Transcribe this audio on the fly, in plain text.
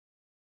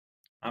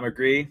I'm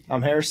Agree,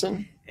 I'm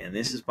Harrison. and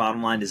this is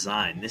Bottom Line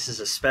Design. This is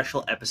a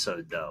special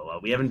episode, though.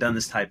 We haven't done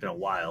this type in a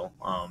while,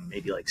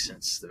 maybe like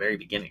since the very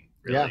beginning,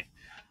 really.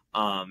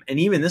 And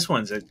even this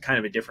one's a kind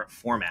of a different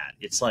format.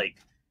 It's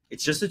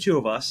just the two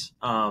of us,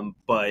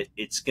 but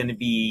it's going to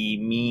be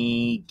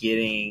me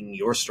getting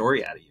your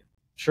story out of you.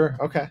 Sure.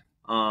 Okay.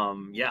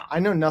 Yeah. I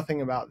know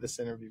nothing about this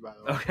interview, by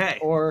the way. Okay.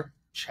 Or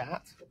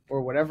chat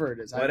or whatever it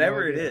is.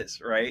 Whatever it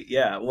is, right?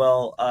 Yeah.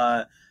 Well,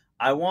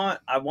 I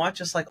want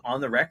just like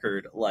on the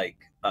record, like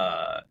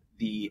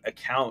the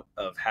account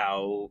of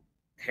how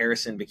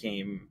Harrison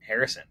became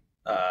Harrison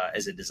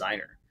as a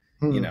designer,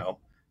 you know,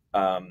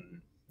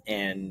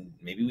 and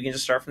maybe we can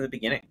just start from the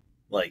beginning,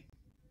 like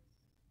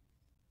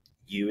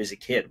you as a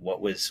kid.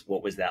 What was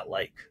that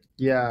like?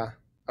 Yeah.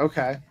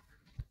 Okay.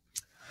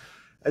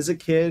 As a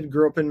kid,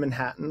 grew up in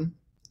Manhattan.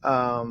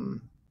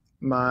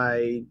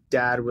 My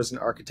dad was an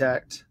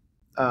architect.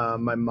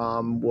 My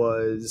mom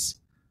was.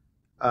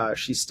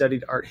 She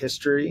studied art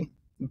history,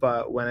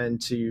 but went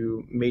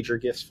into major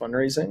gifts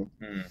fundraising.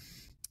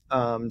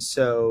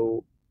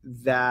 So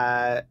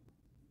that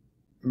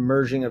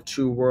merging of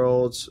two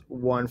worlds,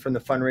 one from the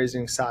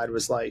fundraising side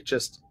was like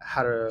just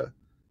how to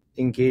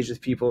engage with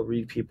people,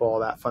 read people, all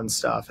that fun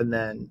stuff. And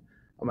then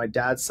on my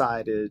dad's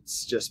side,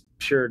 it's just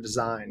pure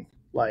design,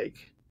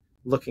 like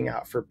looking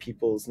out for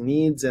people's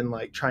needs and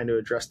like trying to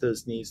address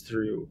those needs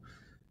through,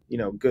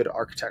 good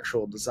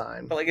architectural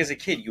design. But like as a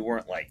kid, you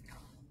weren't like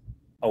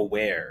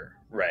aware,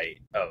 right,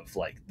 of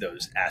like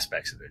those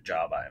aspects of their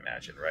job, I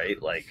imagine,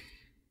 right? Like,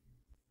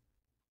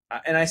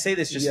 and I say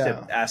this just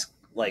to ask,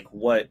 like,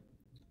 what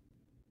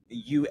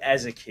you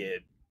as a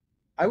kid,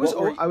 I was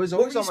always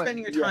what were you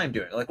spending your time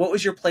doing? Like, what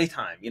was your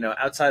playtime,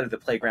 outside of the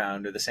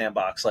playground or the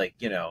sandbox? Like,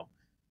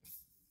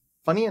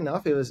 funny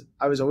enough,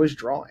 I was always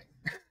drawing.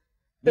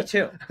 Me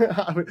too.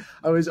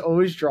 I was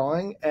always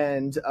drawing,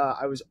 and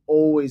I was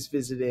always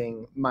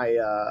visiting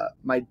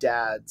my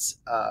dad's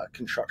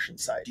construction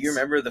sites. Do you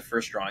remember the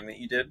first drawing that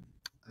you did?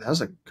 That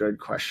was a good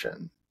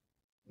question.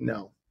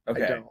 No.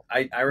 Okay. I don't.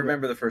 I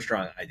remember the first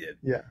drawing I did.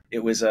 Yeah.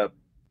 It was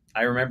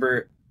I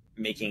remember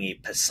making a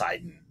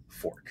Poseidon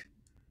fork.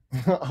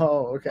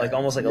 Oh, okay. Like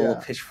almost like a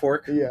little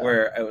pitchfork,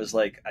 where I was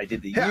like, I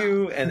did the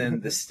U and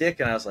then the stick,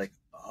 and I was like,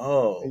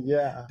 oh,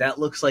 yeah, that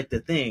looks like the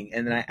thing.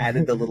 And then I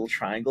added the little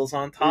triangles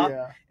on top,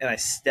 and I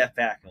stepped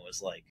back and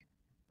was like,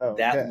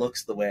 that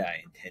looks the way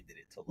I intended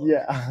it to look.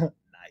 Yeah.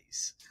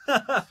 Nice.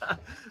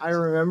 I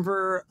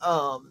remember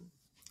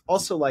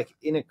also like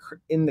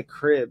in the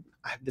crib,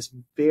 I have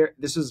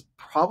this was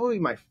probably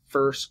my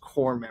first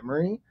core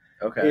memory.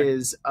 Okay.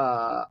 Is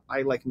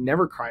I like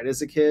never cried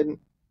as a kid.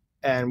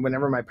 And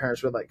whenever my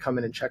parents would like come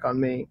in and check on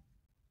me,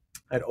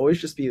 I'd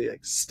always just be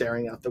like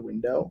staring out the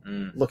window,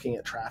 looking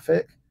at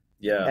traffic.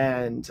 Yeah.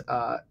 And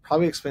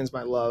probably explains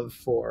my love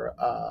for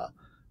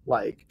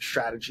like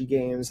strategy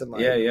games and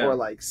like or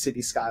like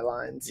city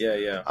skylines.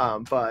 Yeah.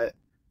 But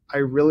I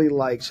really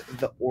liked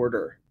the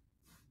order.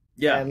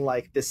 Yeah. And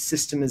like the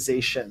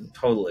systemization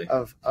totally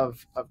of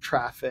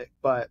traffic.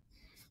 But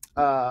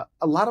a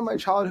lot of my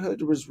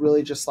childhood was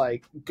really just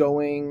like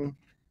going.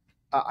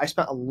 I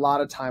spent a lot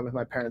of time with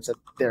my parents at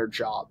their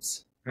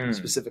jobs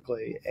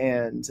specifically,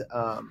 and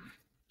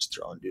just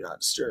throw on do not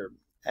disturb.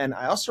 And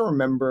I also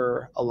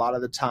remember a lot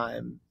of the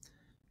time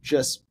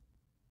just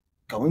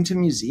going to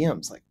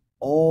museums like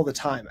all the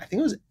time. I think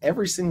it was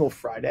every single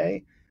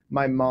Friday.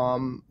 My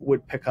mom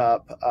would pick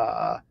up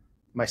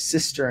my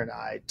sister and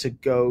I to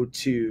go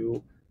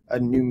to a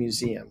new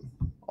museum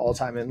all the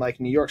time. And like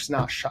New York's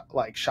not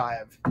shy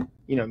of,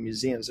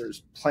 museums.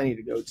 There's plenty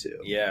to go to.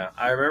 Yeah.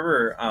 I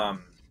remember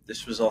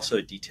this was also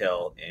a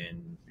detail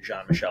in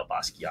Jean-Michel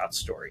Basquiat's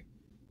story,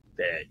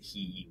 that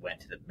he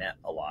went to the Met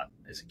a lot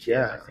as a kid.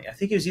 Yeah. I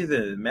think it was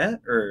either the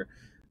Met or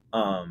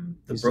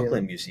the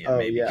Brooklyn Museum,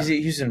 maybe, because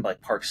he was in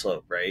like Park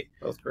Slope, right?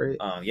 Both great.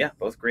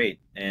 Both great,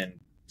 and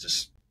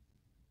just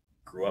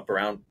grew up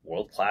around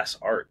world-class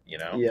art,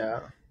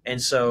 Yeah.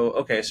 And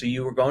so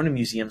you were going to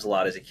museums a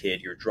lot as a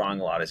kid. You were drawing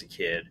a lot as a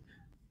kid.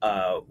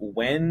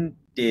 When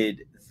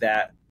did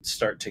that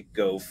start to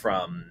go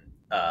from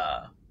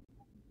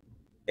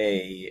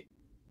a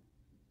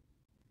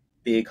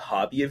big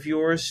hobby of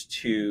yours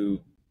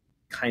to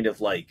kind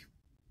of like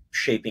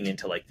shaping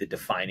into like the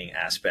defining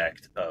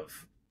aspect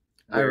of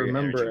where your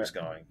energy was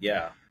going?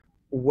 Yeah.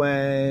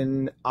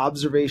 When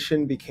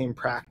observation became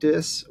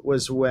practice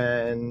was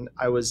when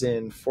I was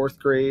in 4th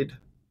grade.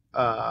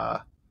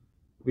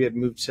 We had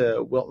moved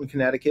to Wilton,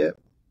 Connecticut.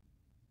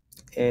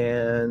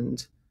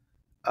 And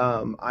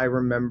I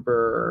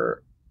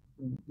remember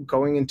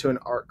going into an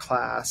art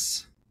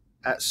class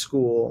at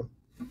school,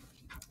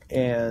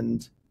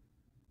 and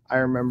I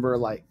remember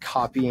like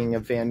copying a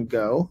Van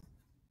Gogh.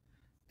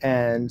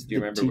 And do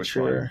you remember which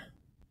one?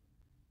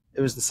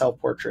 It was the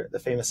self-portrait, the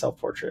famous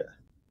self-portrait.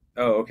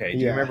 Oh, okay. Do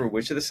you remember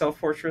which of the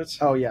self-portraits?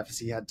 Oh, yeah, because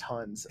he had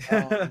tons.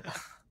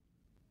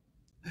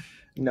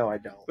 No, I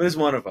don't. It was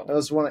one of them. It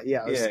was one.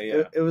 Yeah.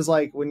 It was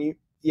like when you.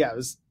 Yeah, it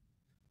was.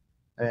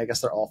 I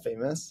guess they're all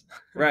famous.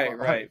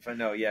 Right. But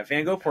no, yeah,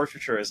 Van Gogh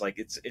portraiture is like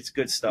it's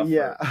good stuff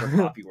for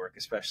copy work,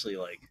 especially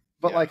like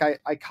but like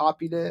I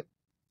copied it,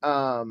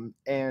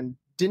 and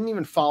didn't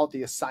even follow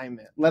the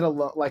assignment, let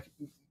alone like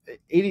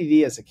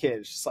ADD as a kid.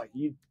 It's just like,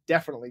 you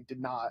definitely did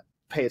not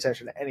pay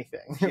attention to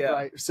anything.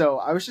 Right. So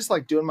I was just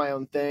like doing my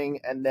own thing.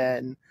 And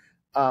then,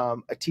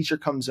 a teacher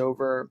comes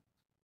over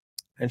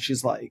and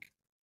she's like,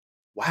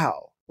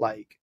 wow,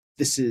 like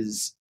this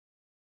is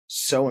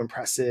so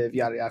impressive.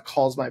 Yada, yada.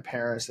 Calls my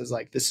parents, is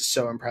like, this is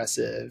so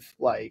impressive.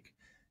 Like,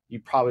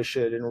 you probably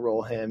should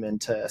enroll him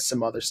into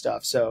some other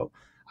stuff. So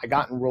I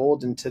got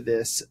enrolled into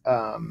this.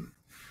 It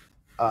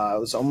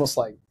was almost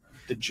like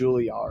the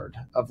Juilliard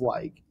of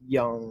like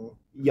young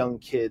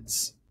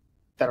kids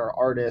that are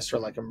artists, or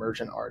like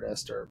emergent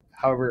artists, or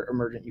however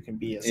emergent you can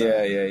be as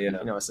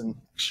as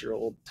an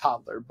 6-year-old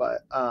toddler.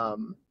 But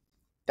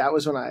that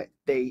was when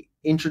they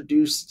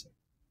introduced,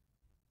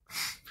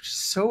 which is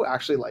so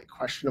actually like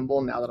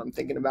questionable now that I'm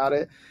thinking about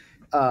it.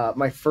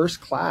 My first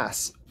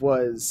class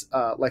was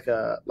like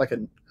a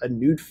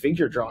nude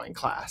figure drawing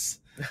class.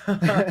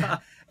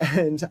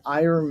 And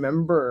I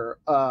remember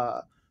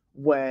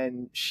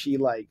when she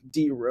like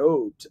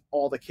derobed,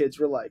 all the kids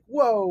were like,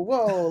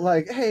 whoa,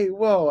 like, hey,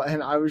 whoa.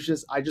 And I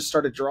just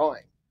started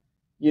drawing.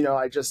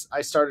 I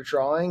started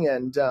drawing,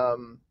 and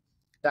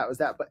that was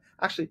that. But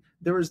actually,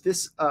 there was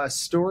this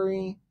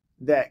story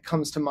that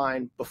comes to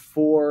mind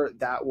before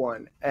that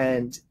one.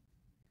 And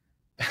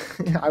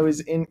I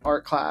was in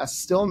art class,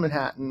 still in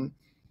Manhattan,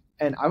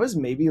 and I was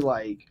maybe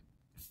like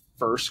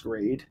first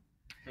grade.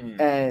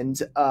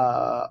 And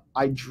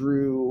I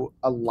drew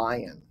a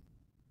lion.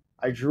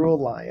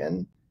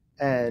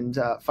 And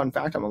fun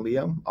fact, I'm a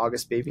Leo,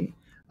 August baby.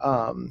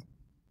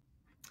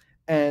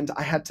 And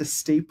I had to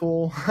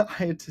staple.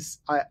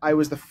 I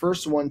was the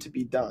first one to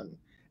be done,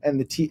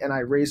 and I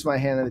raised my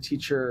hand, and the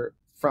teacher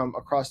from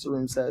across the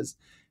room says,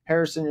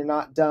 "Harrison, you're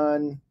not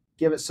done.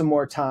 Give it some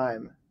more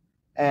time."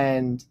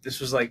 And this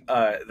was like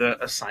the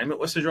assignment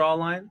was to draw a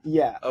lion.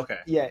 Yeah. Okay.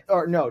 Yeah.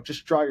 Or no,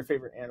 just draw your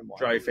favorite animal.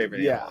 Draw your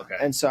favorite animal. Okay.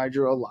 And so I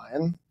drew a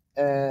lion,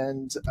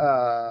 and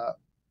the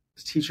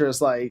teacher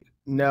is like,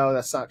 "No,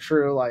 that's not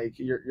true. Like,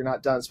 you're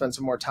not done. Spend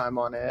some more time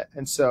on it."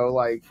 And so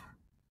like,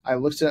 I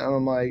looked at it and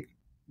I'm like,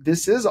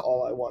 this is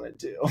all I want to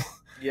do.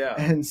 Yeah.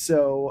 And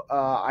so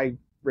I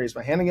raised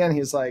my hand again.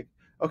 He's like,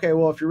 okay,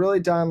 well, if you're really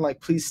done,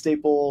 like, please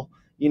staple,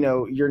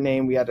 your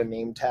name. We had a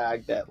name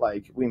tag that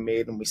like we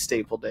made, and we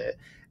stapled it.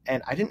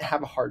 And I didn't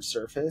have a hard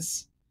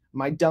surface.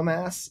 My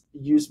dumbass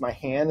used my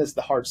hand as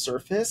the hard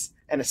surface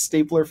and a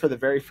stapler for the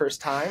very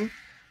first time.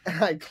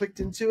 And I clicked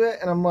into it,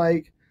 and I'm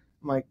like,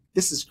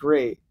 this is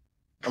great.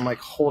 I'm like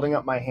holding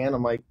up my hand.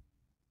 I'm like,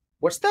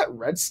 what's that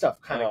red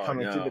stuff kind of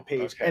coming through the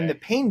page? Okay. And the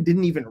pain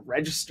didn't even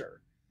register.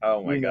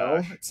 Oh my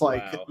gosh. It's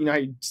like, how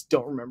you just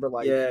don't remember,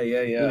 like,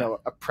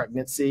 a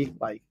pregnancy.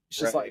 Like, it's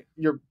just like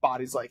your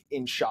body's like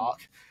in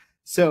shock.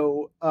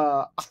 So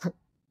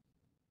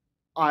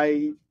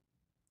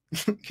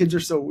kids are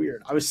so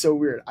weird. I was so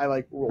weird. I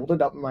like rolled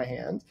it up in my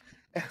hand,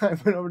 and I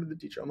went over to the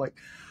teacher. I'm like,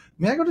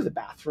 may I go to the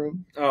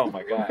bathroom? Oh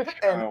my gosh.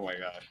 Oh my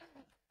gosh.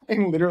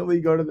 And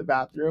literally go to the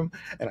bathroom,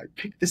 and I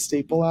picked the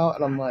staple out,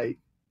 and I'm like,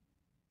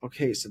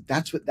 okay, so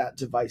that's what that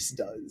device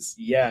does.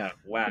 Yeah.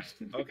 Wow.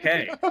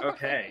 Okay.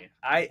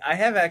 I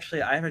have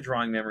a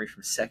drawing memory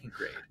from second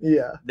grade.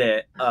 Yeah.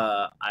 That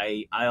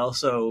I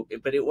also,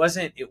 but it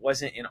wasn't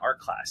in art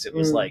class. It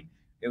was like,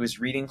 it was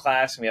reading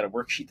class, and we had a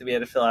worksheet that we had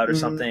to fill out or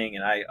something,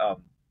 and I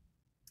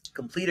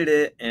completed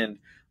it, and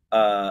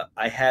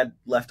I had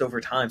leftover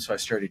time, so I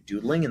started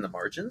doodling in the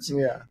margins.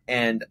 Yeah.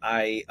 And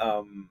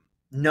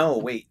no,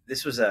 wait,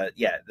 this was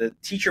the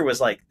teacher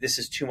was like, this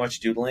is too much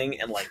doodling,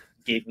 and like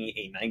gave me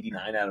a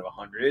 99 out of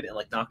 100 and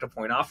like knocked a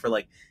point off for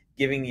like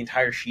giving the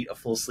entire sheet a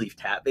full sleeve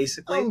tat,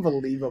 basically.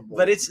 Unbelievable.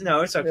 But it's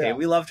okay. Yeah.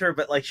 We loved her,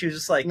 but like she was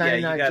just like, yeah,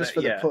 you gotta just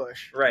for the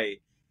push,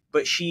 right?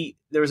 But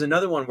there was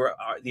another one where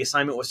the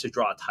assignment was to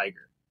draw a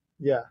tiger.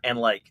 Yeah. And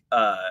like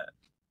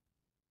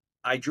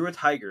I drew a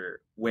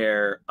tiger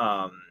where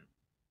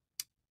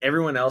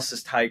everyone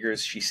else's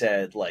tigers, she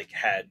said, like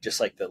had just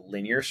like the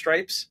linear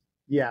stripes.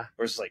 Yeah.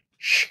 Or it's like,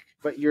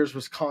 but yours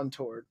was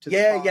contoured to the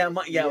body.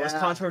 It was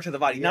contoured to the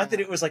body. Yeah. Not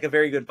that it was like a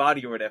very good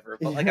body or whatever,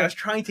 but like I was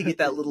trying to get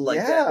that little like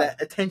that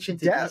attention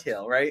to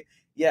detail, right?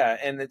 Yeah.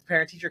 And the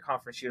parent teacher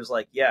conference, she was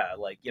like, yeah,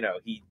 like,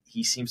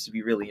 he seems to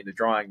be really into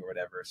drawing or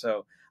whatever.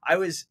 So I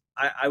was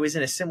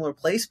in a similar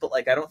place, but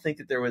like I don't think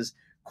that there was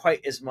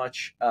quite as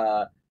much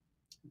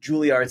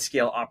Juilliard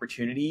scale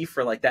opportunity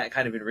for like that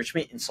kind of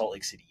enrichment in Salt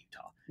Lake City,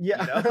 Utah.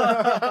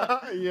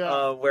 Yeah.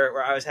 Yeah.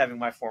 Where I was having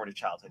my formative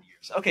childhood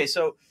years. Okay,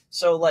 so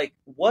like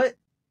what?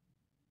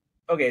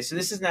 Okay, so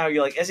this is now,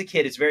 you're like, as a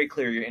kid, it's very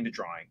clear you're into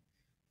drawing.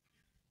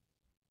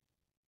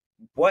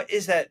 What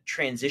is that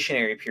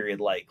transitionary period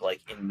like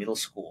in middle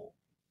school,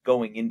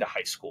 going into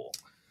high school?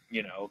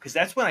 Because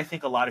that's when I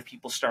think a lot of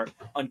people start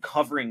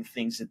uncovering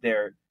things that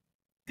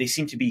they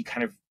seem to be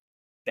kind of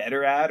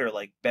better at, or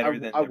like better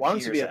than I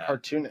wanted to be a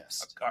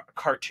cartoonist. A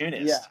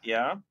cartoonist,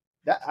 yeah.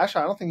 That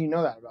actually, I don't think you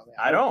know that about me.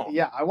 I don't.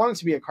 Yeah, I wanted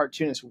to be a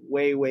cartoonist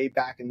way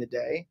back in the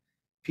day,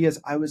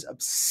 because I was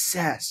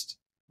obsessed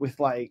with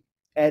like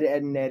Ed,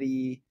 and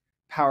Eddie,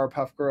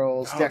 Powerpuff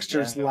Girls,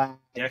 Dexter's Lab,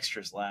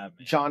 Dexter's Lab,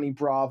 man. Johnny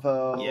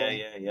Bravo.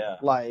 Yeah.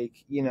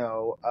 Like,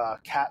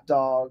 Cat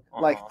Dog.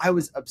 Like, Uh-huh. I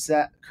was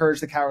upset. Courage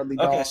the Cowardly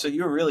Dog. Okay, so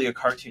you were really a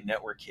Cartoon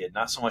Network kid,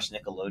 not so much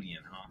Nickelodeon,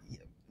 huh?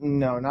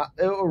 No, not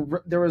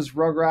there was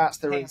Rugrats.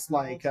 There Hey was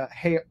Arnold.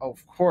 like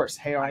of course,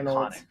 Hey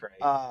Arnold. Iconic,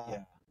 right?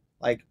 Yeah,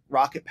 Like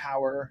Rocket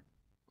Power.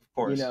 of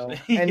course. And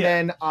Yeah,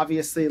 then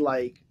obviously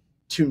like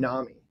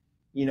Toonami.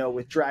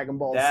 With Dragon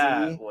Ball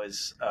that Z.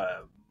 was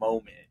a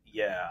moment.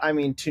 Yeah. I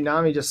mean,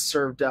 Toonami just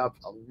served up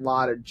a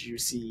lot of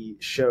juicy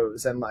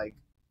shows, and like,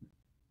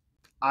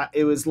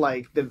 it was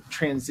like the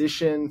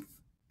transition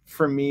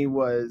for me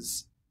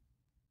was.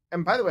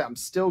 And by the way, I'm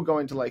still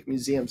going to like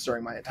museums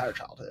during my entire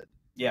childhood.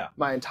 Yeah.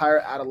 My entire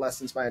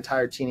adolescence, my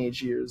entire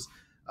teenage years.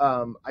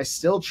 I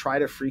still try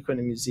to frequent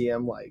a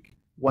museum like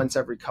once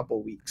every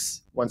couple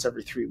weeks, once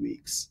every 3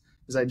 weeks,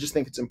 because I just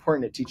think it's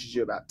important. It teaches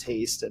you about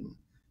taste and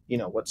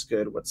what's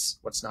good,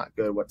 what's not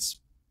good, what's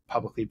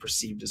publicly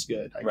perceived as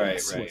good. I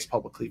guess Right. what's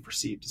publicly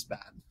perceived as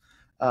bad,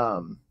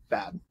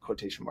 bad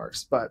quotation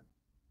marks. But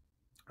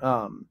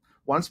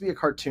wants to be a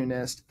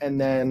cartoonist, and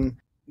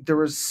then there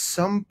was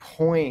some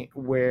point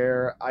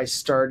where I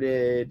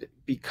started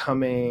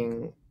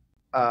becoming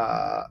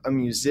a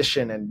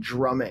musician and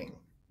drumming,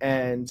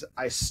 and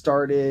I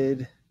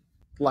started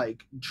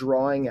like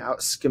drawing out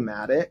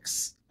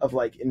schematics of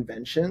like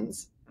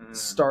inventions,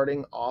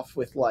 starting off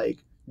with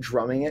like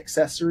drumming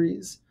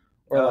accessories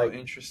or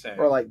interesting.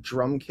 or like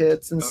drum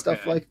kits and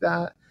stuff like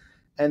that.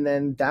 And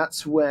then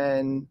that's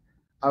when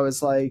I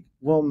was like,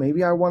 well,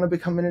 maybe I want to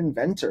become an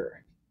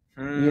inventor,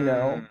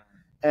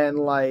 and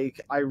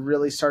like I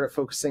really started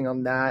focusing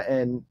on that,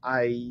 and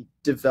I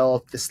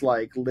developed this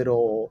like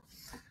little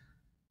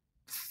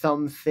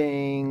thumb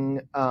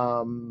thing.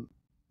 All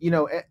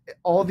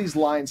these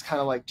lines kind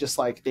of like just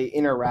like they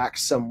interact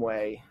some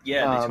way.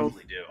 Yeah, they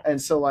totally do.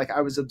 And so like I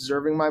was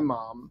observing my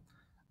mom,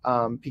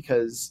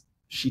 because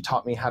she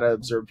taught me how to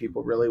observe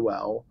people really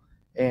well.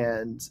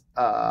 And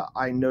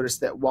I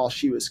noticed that while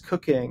she was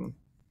cooking,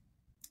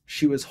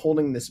 she was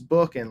holding this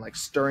book and like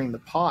stirring the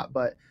pot,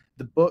 but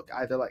the book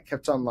either like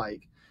kept on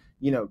like,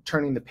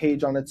 turning the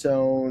page on its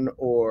own,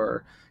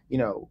 or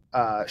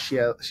she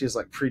has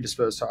like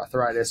predisposed to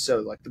arthritis, so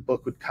like the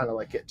book would kind of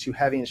like get too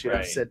heavy and she would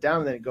have to sit down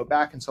and then it'd go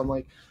back. And so I'm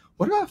like,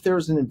 what about if there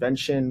was an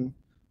invention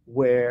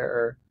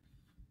where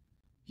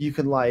you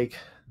can like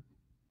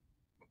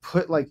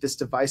put like this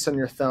device on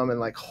your thumb and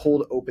like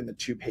hold open the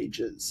 2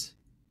 pages?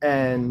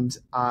 And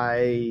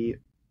I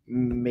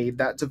made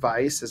that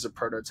device as a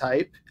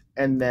prototype,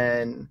 and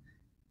then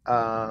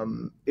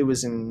it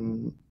was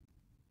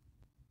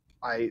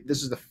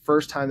this was the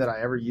first time that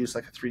I ever used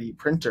like a 3D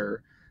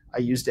printer. I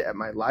used it at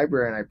my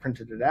library and I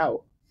printed it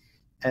out.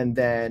 And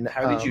then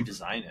how did you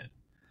design it?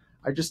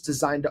 I just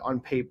designed it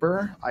on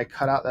paper. I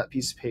cut out that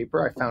piece of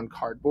paper. I found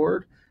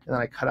cardboard, and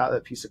then I cut out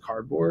that piece of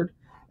cardboard.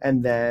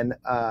 And then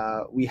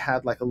we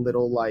had like a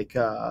little like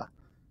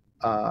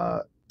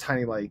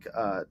tiny like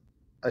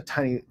a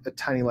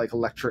tiny like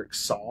electric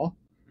saw,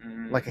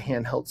 like a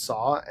handheld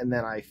saw. And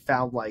then I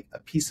found like a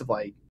piece of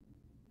like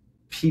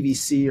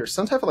PVC or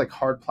some type of like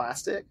hard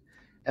plastic,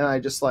 and I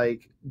just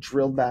like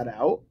drilled that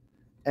out,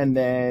 and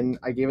then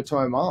I gave it to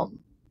my mom,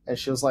 and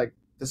she was like,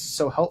 this is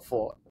so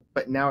helpful,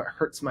 but now it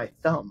hurts my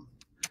thumb.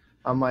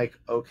 I'm like,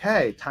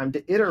 okay, time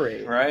to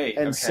iterate. Right.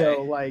 And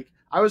so like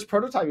I was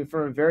prototyping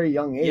from a very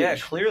young age. Yeah,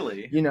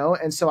 clearly.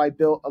 And so I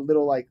built a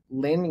little like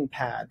landing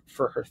pad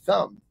for her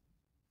thumb.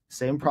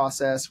 Same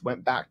process,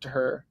 went back to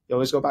her. You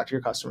always go back to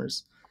your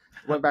customers.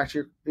 Went back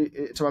to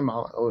my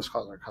mom. I always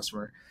call her a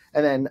customer.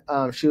 And then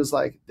she was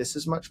like, this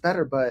is much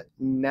better, but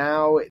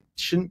now it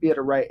shouldn't be at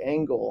a right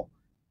angle.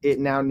 It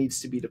now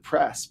needs to be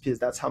depressed because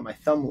that's how my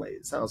thumb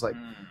lays. And I was like,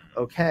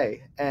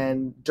 okay.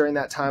 And during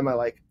that time, I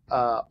like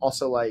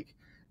also like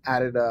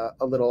added a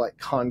little like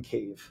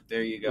concave.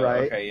 There you go.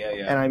 Right? Okay,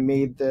 yeah. And I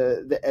made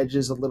the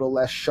edges a little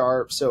less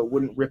sharp so it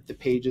wouldn't rip the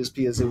pages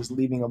because it was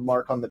leaving a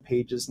mark on the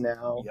pages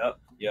now.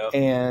 Yep.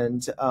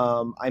 And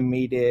I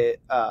made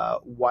it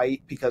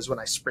white because when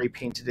I spray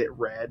painted it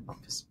red,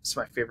 because it's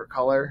my favorite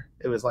color,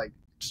 it was like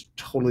just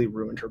totally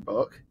ruined her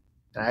book.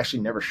 And I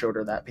actually never showed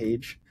her that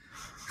page.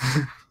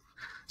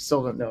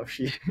 Still don't know if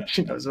she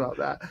knows about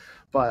that.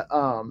 But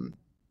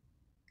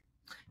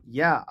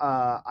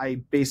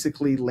I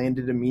basically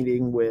landed a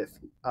meeting with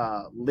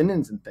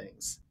Linens and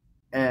Things,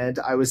 and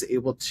I was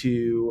able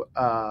to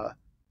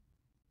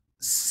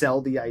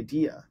sell the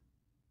idea.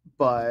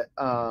 But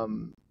I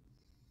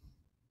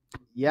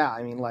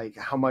mean, like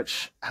how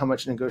much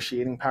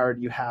negotiating power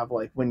do you have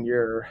like when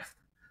you're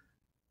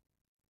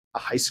a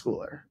high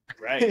schooler?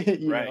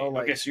 Right. Like,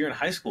 okay, so you're in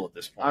high school at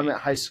this point. I'm at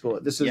high school.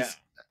 This is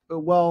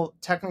well,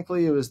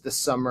 technically it was the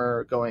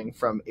summer going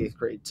from 8th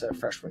grade to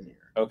freshman year.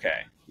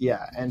 Okay.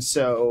 Yeah, and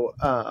so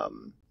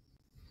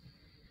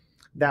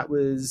that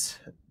was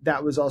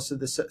also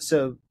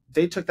so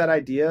they took that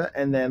idea,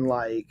 and then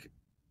like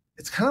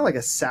it's kind of like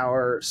a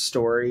sour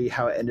story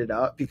how it ended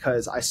up,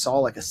 because I saw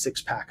like a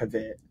 6-pack of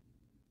it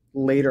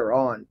later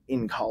on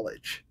in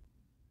college,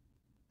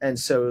 and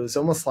so it was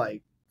almost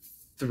like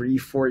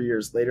 3-4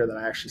 years later that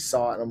I actually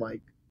saw it, and I'm like,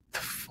 the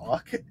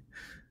fuck.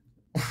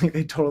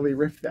 They totally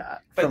ripped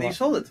that But from you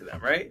sold it to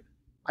them, right?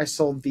 I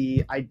sold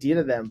the idea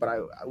to them, but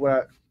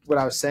what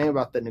I was saying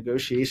about the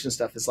negotiation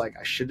stuff is like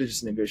I should have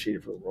just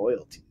negotiated for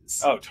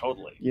royalties, Oh,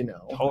 totally, you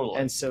know. totally.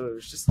 And so it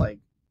was just like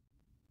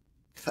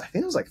I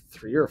think it was like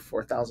 $3,000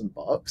 or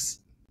 $4,000.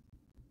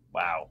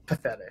 Wow.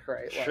 Pathetic,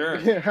 right? Sure,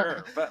 Like, yeah.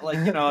 sure. But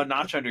like, you know, a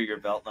notch under your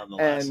belt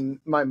nonetheless. And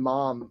my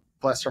mom,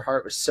 bless her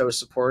heart, was so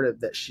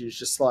supportive that she was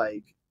just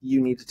like,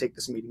 "You need to take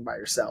this meeting by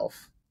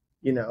yourself,"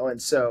 you know.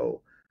 And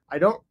so I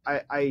don't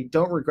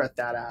regret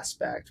that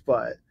aspect,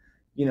 but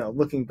you know,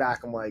 looking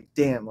back, I'm like,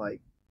 damn,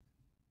 like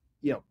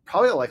you know,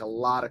 probably like a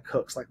lot of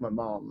cooks like my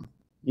mom,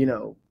 you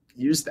know,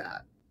 use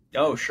that.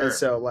 Oh, And sure,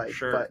 so like,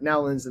 sure. but now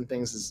Linens and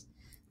Things is,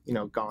 you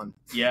know, gone.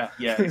 Yeah,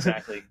 yeah,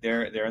 exactly.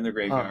 They're in the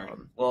graveyard.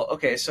 Um, Well,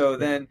 okay, so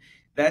then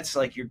that's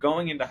like you're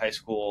going into high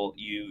school.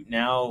 You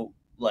now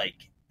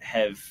like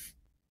have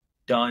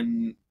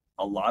done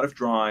a lot of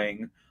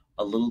drawing,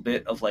 a little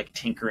bit of like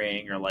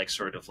tinkering or like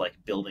sort of like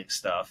building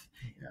stuff,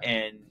 yeah.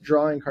 and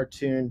Drawing,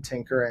 cartoon,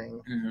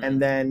 tinkering,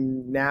 and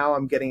then now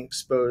I'm getting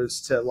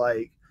exposed to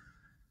like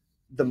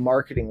the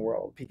marketing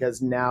world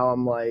because now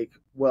I'm like,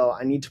 well,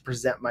 I need to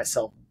present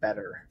myself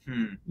better,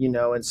 you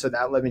know, and so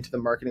that led me to the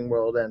marketing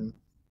world, and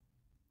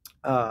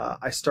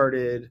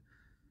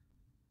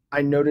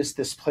I noticed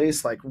this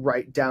place like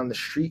right down the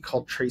street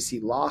called Tracy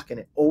Lock, and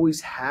it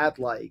always had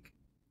like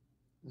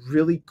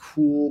really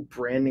cool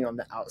branding on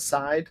the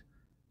outside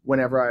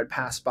whenever I would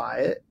pass by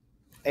it.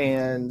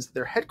 And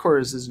their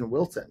headquarters is in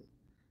Wilton.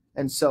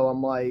 And so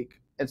I'm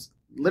like, it's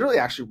literally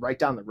actually right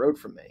down the road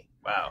from me.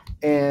 Wow.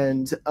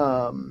 And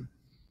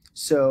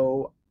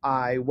so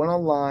I went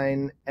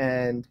online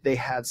and they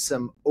had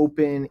some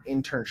open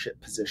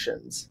internship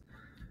positions.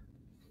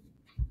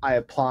 I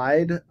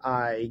applied,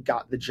 I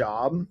got the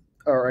job,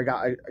 or I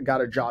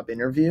got a job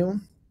interview,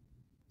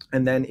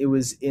 and then it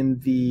was in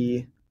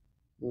the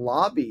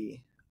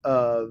lobby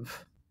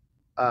of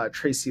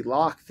Tracy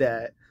Locke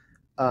that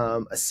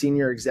a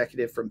senior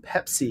executive from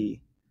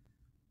Pepsi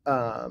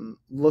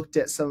looked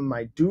at some of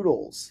my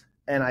doodles,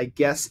 and I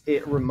guess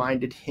it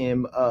reminded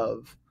him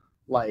of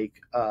like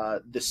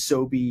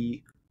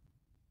the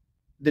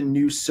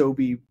new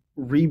Sobe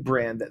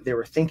rebrand that they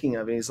were thinking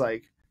of, and he's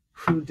like,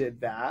 "Who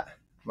did that?"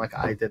 I'm like,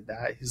 "I did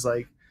that." He's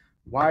like,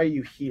 "Why are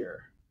you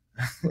here?"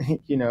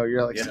 You know,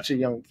 you're like such a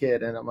young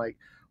kid, and I'm like,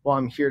 "Well,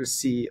 I'm here to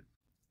see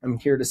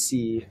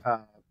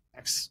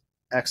X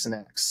and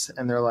X,"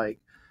 and they're like,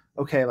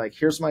 "Okay, like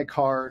here's my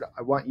card.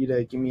 I want you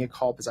to give me a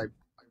call because I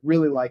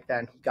really like that."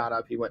 And he got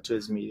up, he went to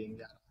his meeting,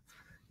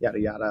 yada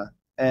yada,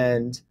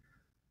 and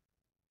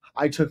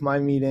I took my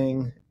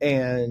meeting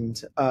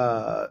and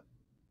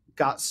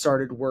got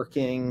started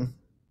working,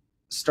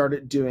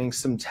 started doing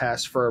some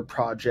tests for a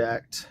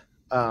project.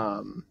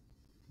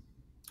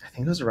 I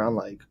think it was around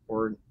like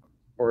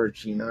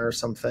Origina or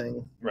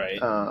something, right?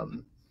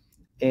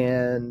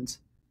 And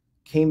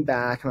came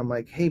back and I'm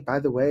like, hey, by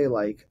the way,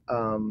 like,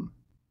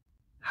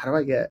 how do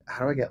I get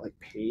like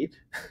paid?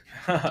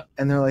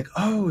 And they're like,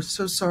 oh,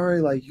 so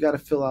sorry, like you got to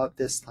fill out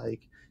this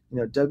like, you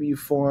know, W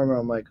form. And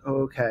I'm like,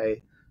 oh,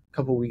 okay. A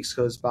couple weeks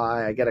goes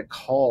by, I get a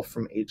call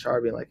from HR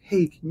being like,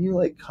 hey, can you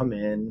like come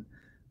in?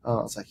 I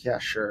was like, yeah,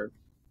 sure.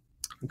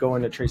 Go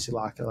into Tracy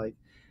Locke. They're like,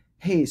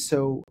 hey,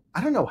 so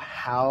I don't know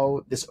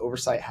how this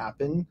oversight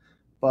happened,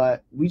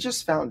 but we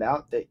just found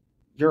out that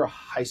you're a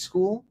high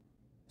school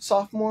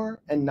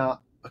sophomore and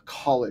not a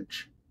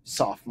college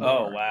sophomore.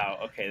 Oh wow,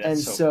 okay, that's and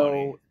so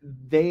funny.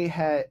 They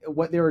had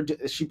what they were.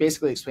 She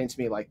basically explained to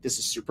me like this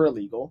is super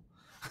illegal.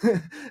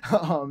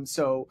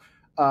 So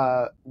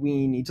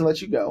we need to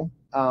let you go.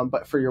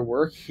 But for your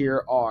work,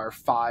 here are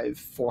five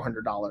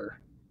 $400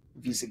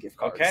 Visa gift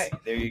cards. Okay,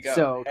 there you go.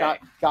 So hey.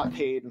 got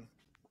paid.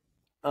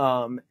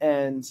 And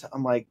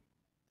I'm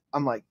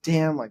like,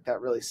 damn, like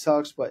that really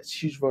sucks, but it's a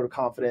huge vote of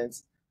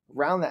confidence.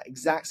 Around that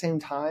exact same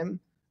time,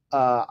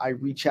 I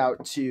reach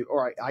out to,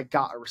 or I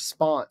got a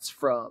response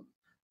from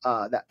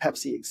that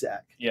Pepsi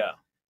exec. Yeah.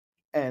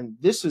 And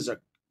this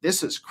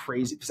is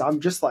crazy because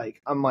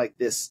I'm like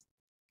this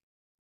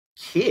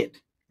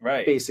kid,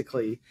 right?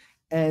 Basically.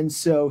 And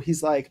so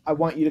he's like, I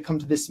want you to come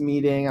to this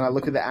meeting. And I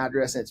look at the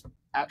address and it's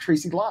at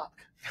Tracy Locke.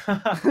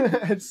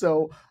 And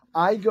so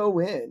I go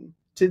in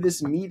to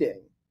this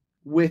meeting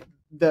with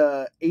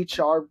the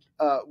HR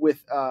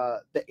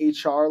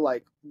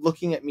like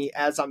looking at me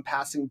as I'm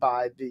passing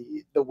by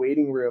the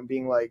waiting room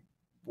being like,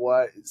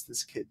 what is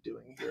this kid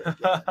doing here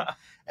again?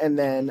 And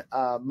then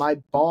my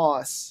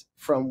boss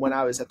from when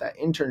I was at that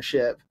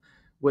internship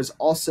was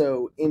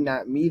also in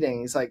that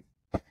meeting. He's like,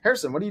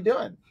 Harrison, what are you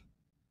doing?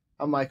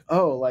 I'm like,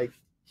 oh, like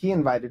he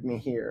invited me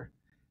here.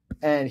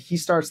 And he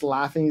starts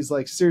laughing. He's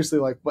like, seriously,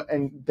 like what?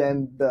 And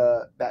then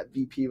that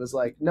VP was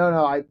like, no,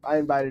 I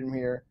invited him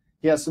here.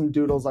 He has some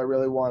doodles I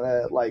really want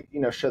to like,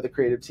 you know, show the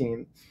creative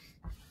team.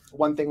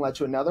 One thing led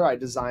to another. I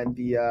redesigned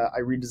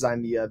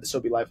the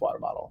Sobe Life water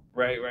bottle.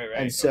 Right.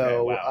 And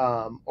so, okay,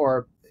 wow.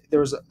 Or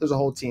there's a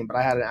whole team, but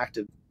I had an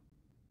active,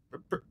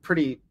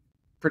 pretty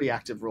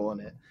active role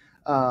in it.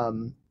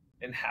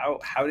 And how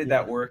did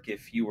that work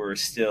if you were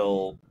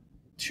still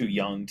too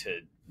young to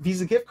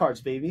Visa gift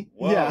cards, baby.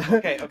 Whoa. Yeah.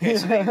 Okay.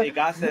 So they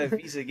got the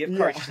Visa gift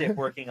card Yeah. shit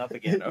working up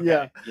again. Okay.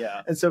 Yeah.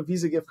 Yeah. And so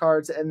Visa gift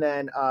cards, and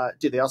then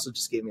dude, they also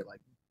just gave me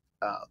like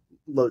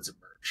loads of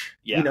merch.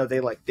 Yeah.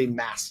 They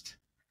masked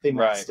it,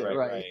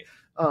 right?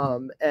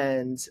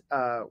 And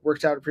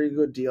worked out a pretty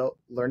good deal.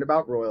 Learned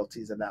about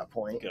royalties at that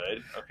point.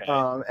 Good. Okay.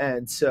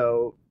 And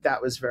so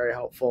that was very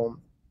helpful.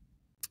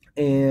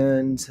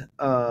 And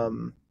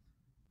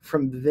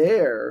from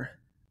there,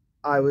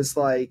 I was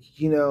like,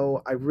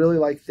 I really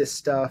like this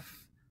stuff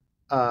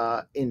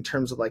in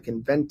terms of like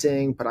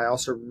inventing, but I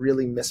also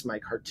really miss my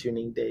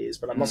cartooning days.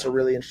 But I'm also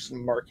really interested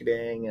in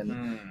marketing,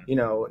 and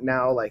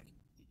now like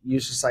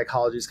user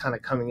psychology is kind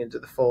of coming into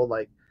the fold.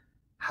 Like,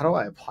 how do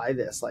I apply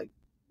this? Like,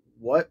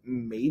 what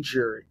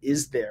major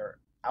is there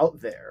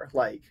out there?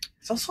 Like,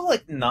 it's also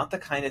like not the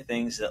kind of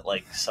things that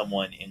like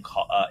someone in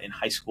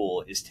high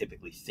school is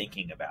typically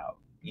thinking about.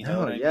 You know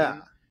what I mean?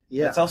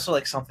 Yeah. It's also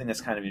like something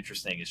that's kind of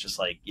interesting. It's just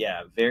like,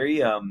 yeah,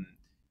 very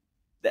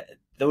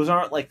those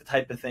aren't like the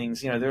type of things,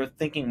 they're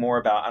thinking more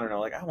about, I don't know,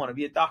 like I want to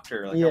be a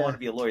doctor, like I want to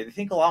be a lawyer. They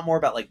think a lot more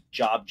about like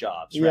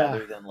jobs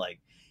rather than like,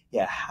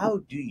 how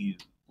do you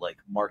like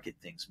market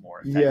things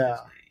more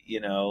effectively?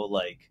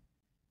 Like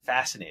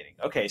fascinating.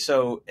 Okay,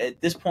 so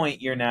at this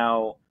point you're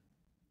now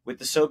with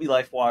the Sobe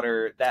Life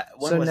Water. That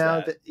was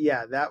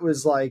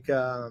like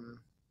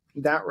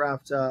that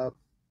wrapped up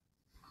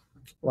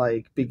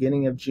like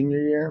beginning of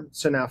junior year.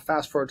 So now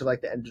fast forward to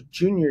like the end of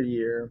junior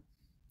year,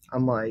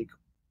 I'm like,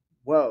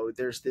 whoa,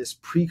 there's this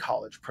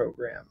pre-college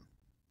program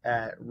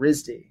at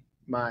RISD,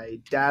 my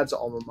dad's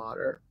alma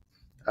mater,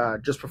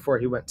 just before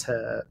he went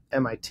to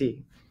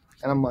MIT.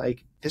 And I'm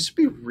like, this would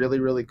be really,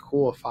 really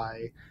cool if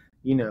I,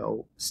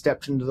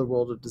 stepped into the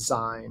world of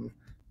design,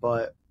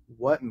 but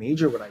what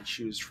major would I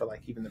choose for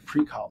like even the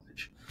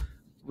pre-college?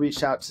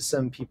 Reached out to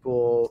some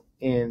people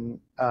in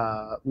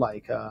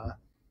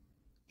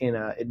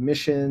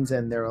admissions,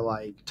 and they're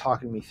like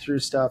talking me through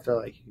stuff. They're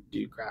like, you could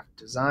do graphic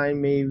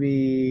design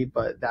maybe,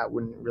 but that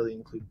wouldn't really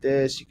include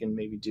this. You can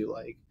maybe do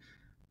like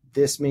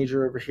this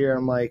major over here.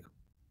 I'm like,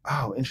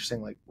 oh,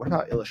 interesting. Like, what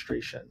about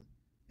illustration?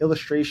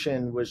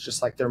 Illustration was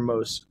just like their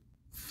most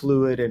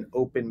fluid and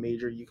open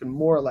major. You can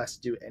more or less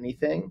do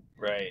anything.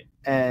 Right.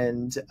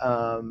 And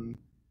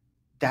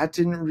that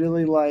didn't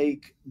really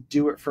like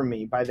do it for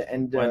me by the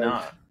end. Why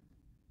not?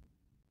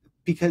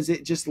 Because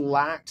it just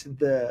lacked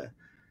the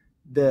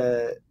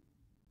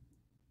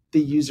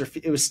user.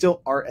 It was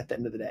still art at the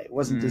end of the day. It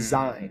wasn't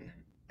design,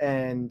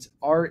 and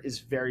art is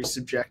very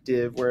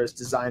subjective, whereas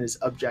design is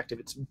objective.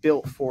 It's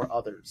built for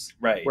others,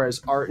 right?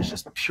 Whereas art is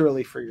just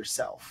purely for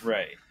yourself,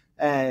 right?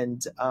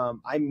 And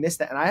I missed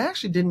that, and I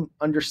actually didn't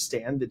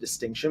understand the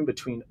distinction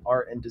between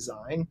art and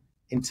design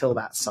until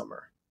that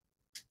summer.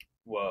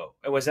 Whoa!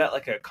 Was that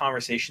like a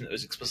conversation that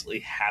was explicitly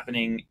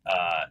happening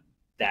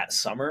that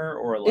summer,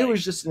 or like it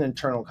was just an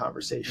internal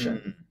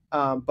conversation?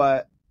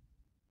 But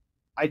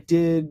I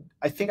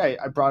think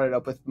I brought it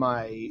up with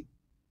my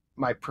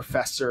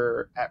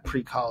professor at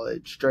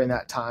pre-college during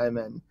that time,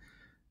 and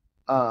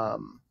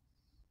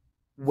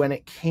when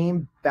it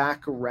came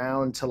back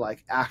around to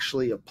like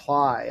actually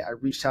apply, I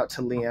reached out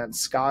to Leanne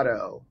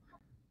Scotto.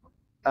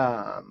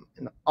 And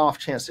the off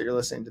chance that you're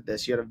listening to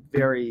this, you had a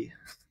very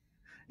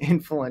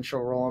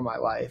influential role in my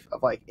life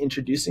of like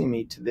introducing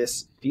me to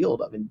this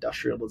field of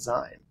industrial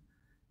design.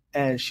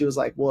 And she was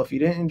like, well, if you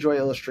didn't enjoy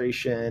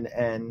illustration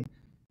and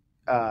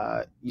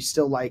you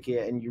still like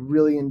it and you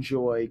really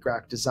enjoy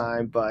graphic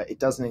design, but it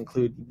doesn't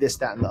include this,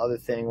 that, and the other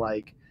thing,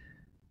 like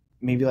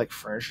maybe like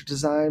furniture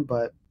design,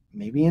 but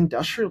maybe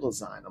industrial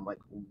design. I'm like,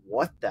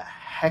 what the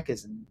heck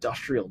is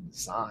industrial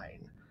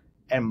design?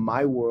 And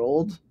my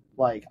world,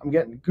 like, I'm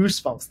getting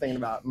goosebumps thinking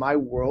about it. My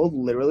world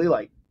literally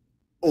like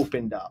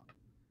opened up.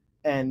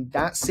 And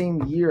that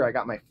same year I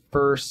got my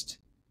first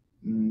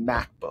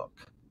MacBook.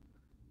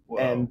 Whoa.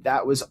 And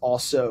that was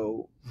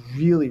also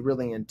really,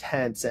 really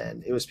intense.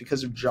 And it was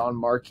because of John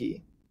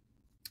Markey,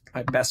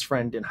 my best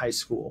friend in high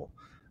school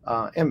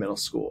and middle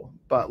school.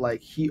 But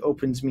like, he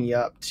opens me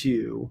up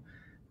to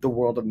the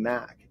world of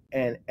Mac.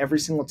 And every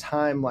single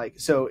time, like,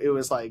 so it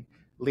was like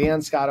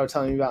Leanne Scotto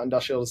telling me about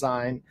industrial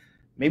design.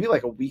 Maybe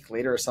like a week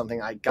later or something,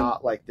 I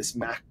got like this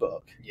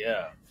MacBook.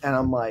 Yeah. And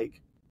I'm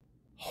like,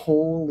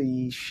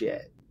 holy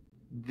shit.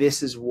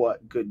 This is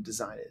what good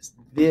design is.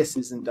 This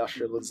is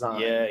industrial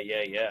design.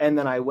 Yeah. And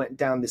then I went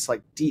down this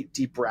like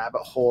deep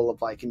rabbit hole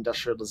of like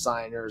industrial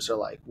designers or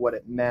like what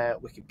it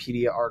meant,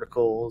 Wikipedia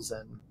articles.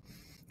 And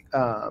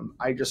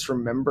I just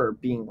remember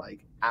being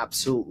like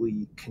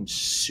absolutely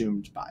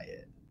consumed by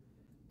it.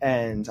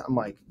 And I'm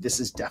like, this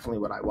is definitely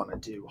what I want to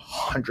do,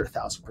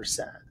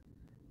 100,000%.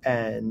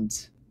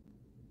 And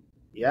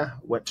yeah,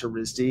 went to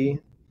RISD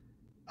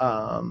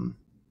and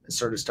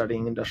started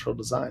studying industrial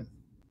design.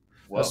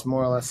 That's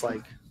more or less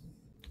like.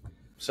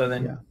 So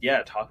then,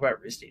 talk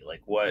about RISD.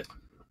 Like what,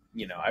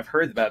 I've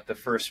heard about the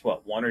first,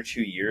 1 or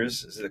 2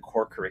 years? Is it a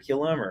core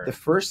curriculum or? The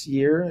first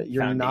year,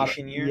 you're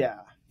foundation year? Yeah,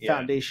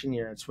 foundation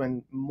year. It's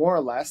when more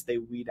or less they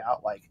weed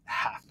out like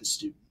half the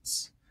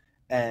students.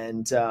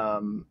 And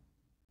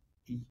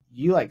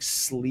you like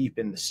sleep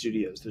in the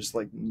studios. There's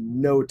like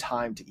no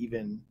time to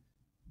even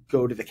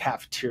go to the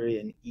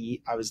cafeteria and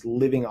eat. I was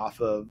living off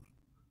of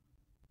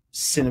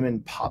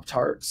cinnamon Pop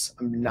Tarts.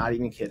 I'm not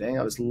even kidding.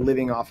 I was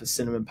living off of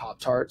cinnamon Pop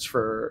Tarts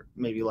for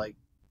maybe like,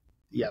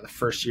 yeah, the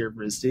first year of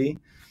RISD.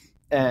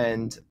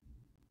 And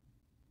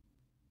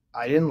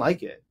I didn't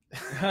like it.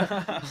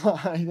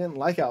 I didn't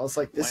like it. I was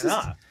like, this is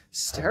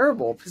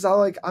terrible, because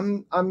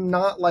I'm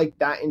not like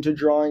that into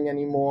drawing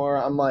anymore.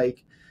 I'm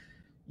like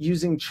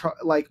using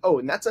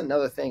and that's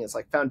another thing. It's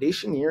like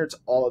foundation year, it's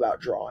all about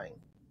drawing.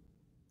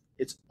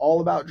 It's all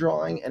about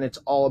drawing, and it's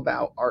all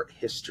about art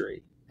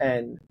history,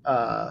 and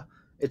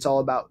it's all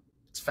about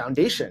it's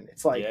foundation.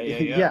 It's like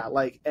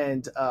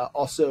and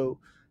also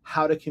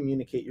how to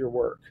communicate your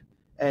work.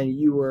 And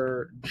you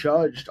were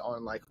judged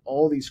on like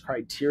all these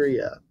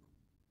criteria.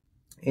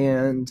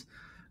 And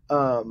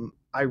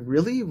I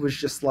really was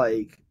just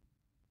like,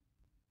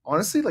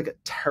 honestly, like a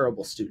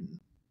terrible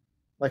student,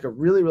 like a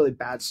really, really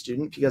bad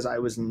student, because I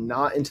was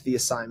not into the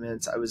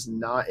assignments. I was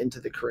not into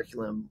the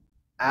curriculum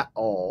at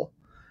all.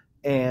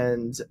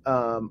 And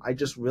I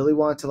just really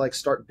wanted to like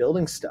start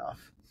building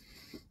stuff.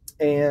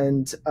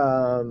 And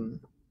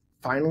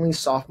finally,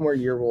 sophomore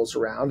year rolls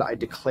around. I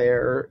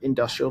declare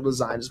industrial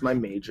design as my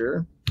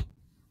major.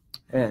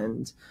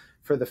 And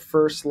for the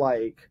first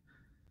like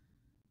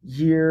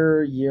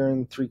year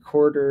and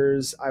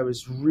 3/4, I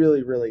was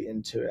really, really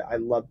into it. I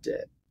loved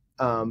it.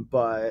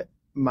 But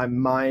my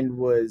mind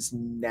was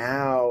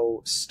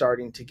now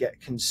starting to get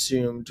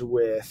consumed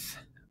with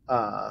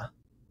the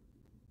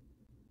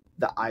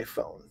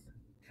iPhone.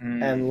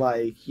 And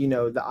like, you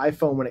know, the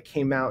iPhone, when it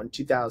came out in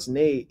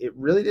 2008, it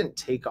really didn't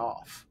take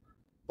off.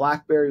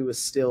 BlackBerry was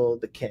still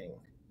the king,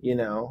 you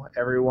know,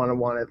 everyone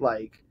wanted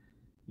like,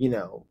 you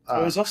know,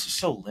 it was also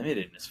so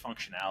limited in its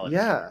functionality,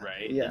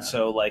 right? Yeah. And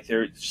so like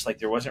there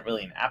wasn't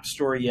really an app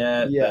store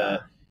yet.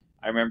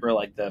 I remember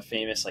like the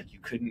famous, like you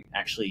couldn't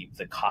actually,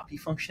 the copy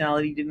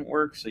functionality didn't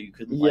work, so you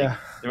couldn't like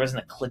there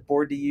wasn't a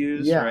clipboard to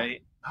use,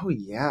 right? Oh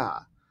yeah.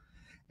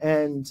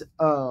 And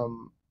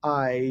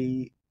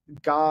I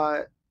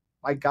got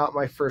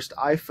my first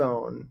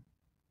iPhone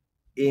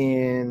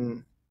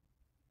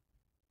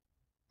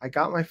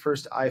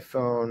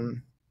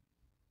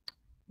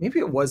maybe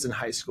it was in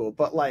high school,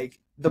 but like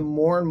the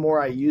more and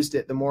more I used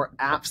it, the more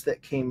apps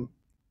that came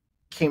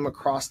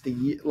across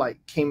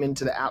came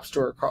into the app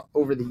store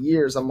over the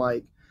years. I'm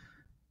like,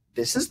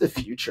 this is the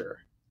future.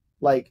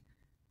 Like,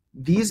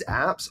 these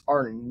apps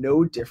are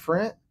no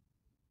different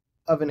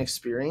of an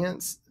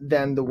experience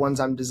than the ones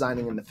I'm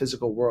designing in the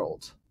physical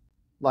world.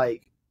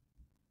 Like,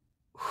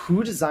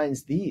 who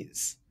designs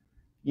these?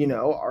 You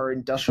know, are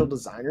industrial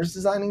designers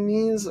designing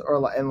these,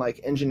 and like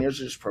engineers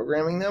are just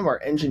programming them?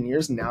 Are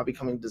engineers now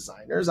becoming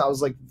designers? I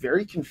was like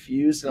very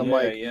confused, and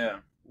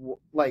I'm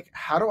like,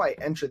 how do I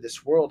enter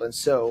this world? And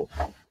so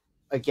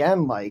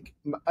again, like,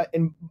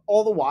 and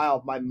all the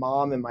while, my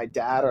mom and my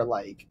dad are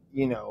like,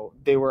 you know,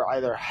 they were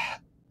either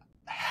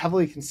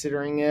heavily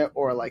considering it,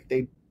 or like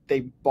they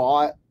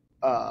bought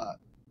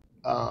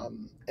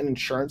an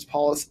insurance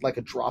policy, like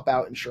a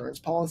dropout insurance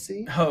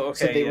policy. Oh,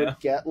 okay. So they would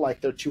get like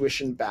their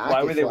tuition back.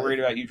 Why were they worried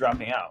about you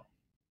dropping out?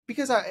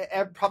 Because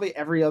I probably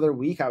every other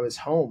week I was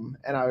home,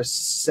 and I was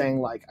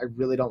saying like, I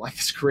really don't like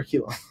this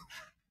curriculum,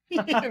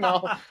 you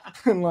know,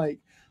 and like,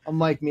 I'm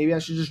like, maybe I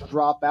should just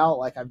drop out.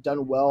 Like, I've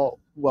done well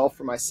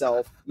for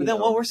myself. But then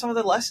what were some of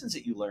the lessons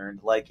that you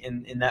learned, like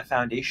in that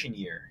foundation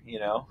year, you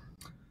know?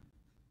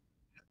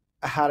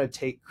 How to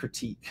take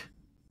critique.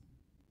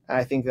 And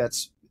I think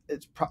it's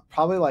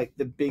probably like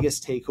the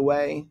biggest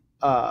takeaway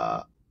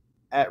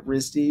at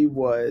RISD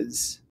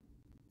was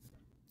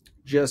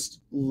just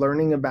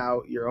learning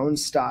about your own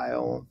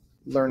style,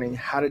 learning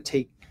how to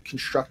take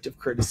constructive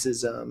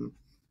criticism.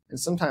 And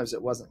sometimes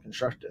it wasn't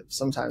constructive.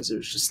 Sometimes it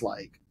was just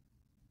like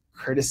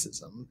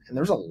criticism. And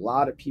there's a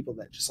lot of people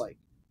that just like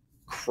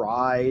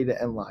cried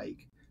and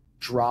like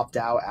dropped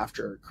out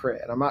after a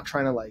crit. And I'm not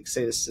trying to like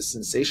say this to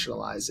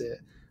sensationalize it.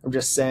 I'm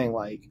just saying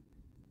like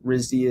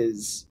RISD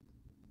is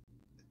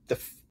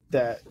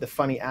the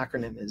funny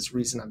acronym is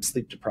reason I'm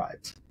sleep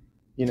deprived,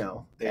 you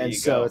know? And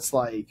so it's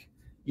like,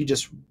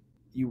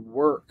 you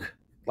work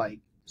like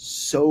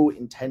so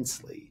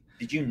intensely.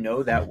 Did you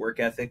know that work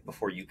ethic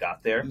before you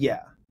got there?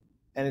 Yeah.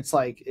 And it's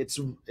like, it's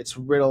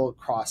riddled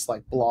across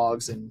like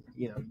blogs and,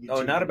 you know,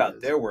 YouTube not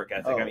about their work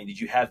ethic. I mean, did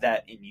you have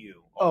that in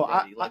you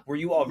already? Were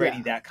you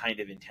already that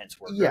kind of intense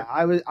worker? Yeah,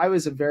 I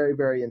was a very,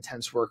 very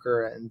intense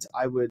worker, and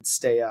I would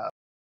stay up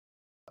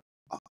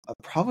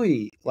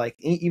probably like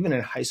even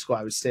in high school,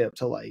 I would stay up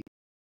till like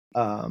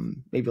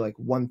maybe like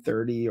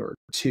 1:30 or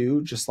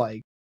 2, just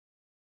like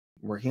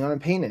working on a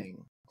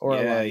painting or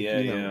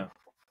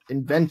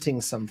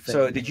inventing something.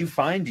 So did you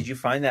find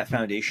that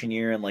foundation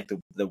year and like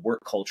the work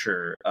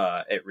culture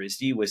at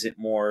RISD, was it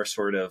more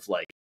sort of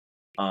like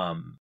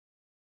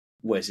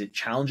was it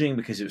challenging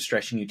because it was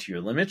stretching you to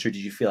your limits, or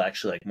did you feel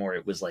actually like more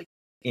it was like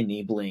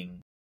enabling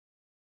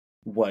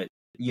what,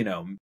 you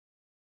know?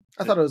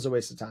 I thought it was a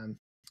waste of time.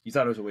 You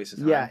thought it was a waste of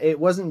time? Yeah, it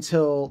wasn't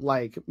until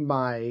like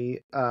my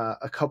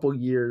a couple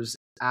years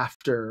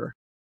after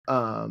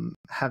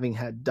having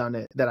had done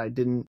it, that I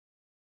didn't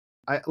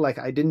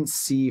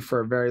see for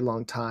a very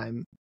long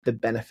time the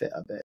benefit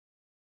of it.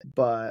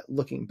 But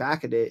looking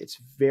back at it, it's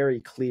very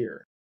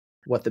clear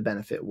what the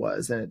benefit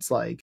was. And it's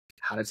like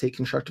how to take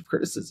constructive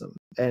criticism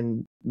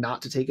and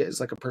not to take it as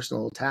like a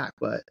personal attack,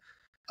 but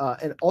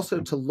and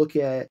also to look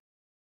at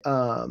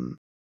um,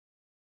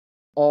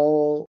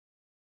 all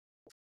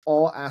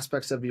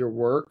aspects of your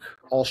work,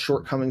 all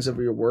shortcomings of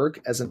your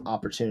work as an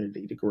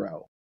opportunity to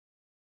grow,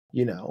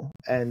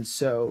 And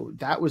so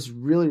that was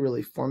really,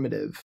 really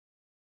formative.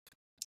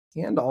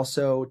 And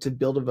also to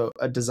build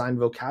a design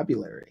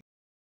vocabulary,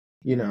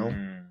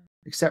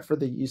 except for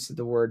the use of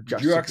the word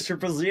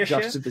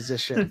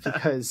juxtaposition,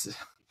 because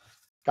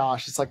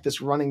gosh, it's like this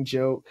running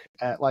joke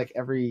at like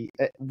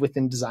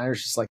within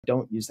designers, just like,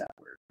 don't use that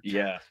word.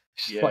 Yeah.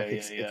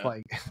 It's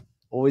like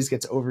always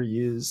gets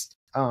overused.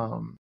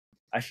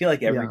 I feel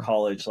like every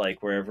college,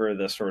 like wherever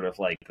the sort of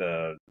like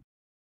the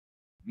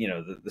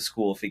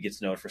school, if it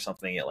gets known for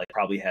something, it like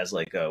probably has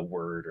like a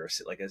word or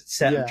like a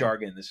set of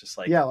jargon that's just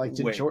like,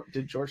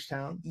 did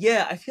Georgetown?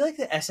 Yeah, I feel like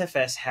the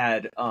SFS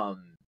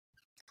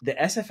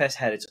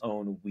had its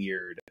own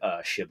weird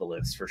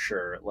shibboleths for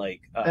sure.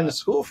 Like and the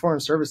School of Foreign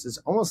Service is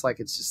almost like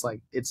it's just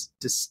like it's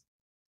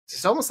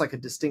almost like a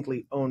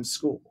distinctly owned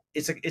school.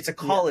 It's a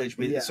college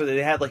with so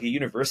they had like a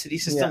university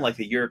system like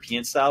the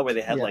European style, where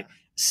they had like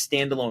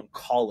standalone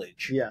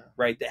college,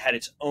 right, that had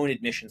its own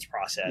admissions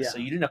process. So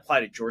you didn't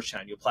apply to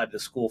Georgetown, you applied to the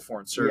School of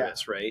Foreign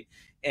Service, right?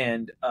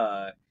 And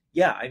I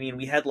mean,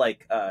 we had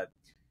like a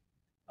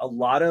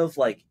lot of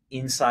like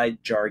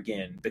inside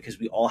jargon because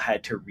we all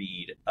had to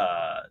read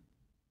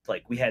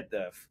like we had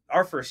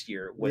our first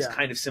year was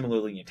kind of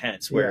similarly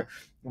intense, where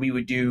we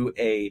would do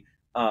a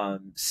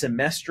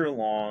semester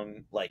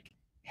long like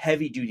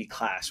heavy duty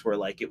class where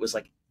like it was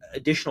like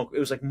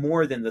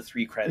more than the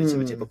 3 credits of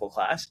a typical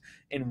class,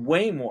 and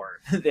way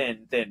more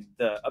than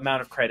the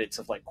amount of credits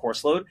of like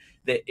course load.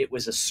 That it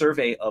was a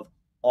survey of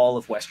all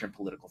of Western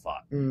political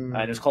thought, and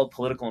it was called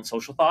Political and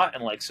Social Thought.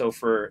 And like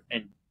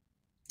and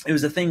it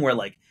was a thing where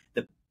like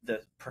the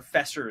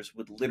professors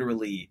would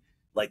literally,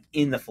 like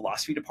in the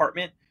philosophy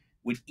department,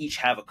 would each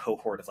have a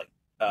cohort of like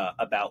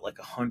about like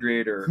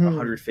 100 or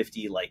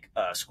 150 like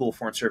School of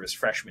Foreign Service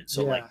freshmen.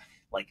 So like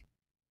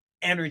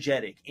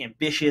energetic,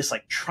 ambitious,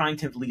 like trying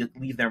to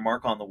leave their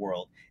mark on the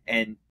world.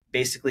 And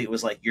basically it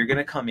was like, you're going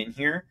to come in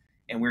here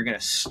and we're going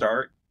to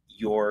start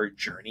your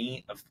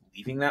journey of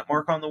leaving that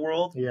mark on the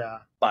world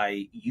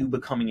by you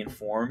becoming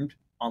informed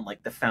on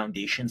like the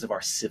foundations of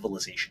our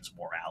civilization's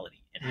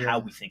morality and how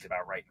we think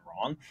about right and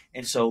wrong.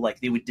 And so like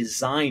they would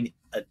design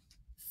a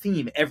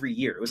theme every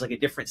year. It was like a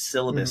different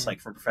syllabus, like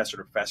from professor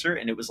to professor.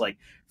 And it was like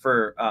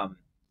for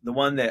the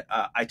one that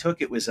I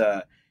took, it was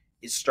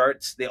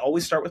they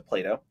always start with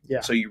Plato.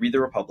 So you read the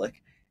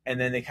Republic,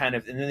 and then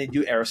they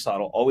do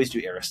Aristotle, always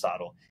do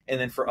Aristotle. And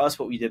then for us,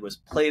 what we did was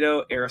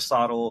Plato,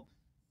 Aristotle,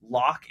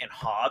 Locke, and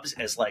Hobbes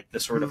as like the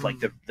sort of like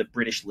the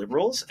British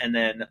liberals. And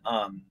then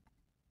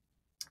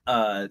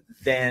I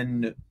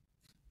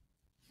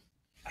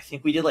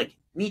think we did like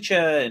Nietzsche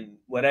and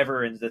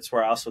whatever, and that's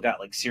where I also got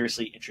like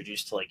seriously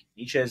introduced to like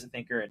Nietzsche as a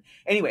thinker. And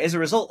anyway, as a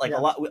result, like a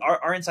lot,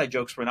 our inside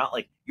jokes were not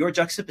like your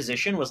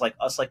juxtaposition was like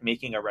us like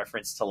making a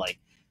reference to like,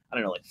 I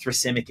don't know, like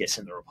Thrasymachus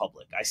in the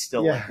Republic. I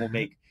still like will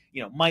make,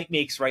 Mike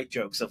makes right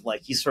jokes of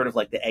like he's sort of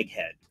like the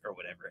egghead or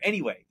whatever.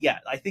 Anyway,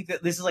 I think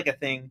that this is like a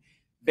thing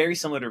very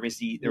similar to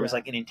RISD. There was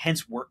like an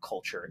intense work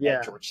culture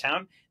at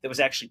Georgetown that was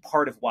actually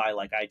part of why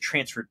like I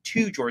transferred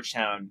to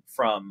Georgetown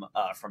from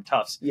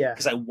Tufts,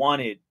 because I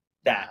wanted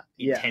that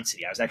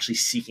intensity. I was actually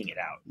seeking it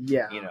out.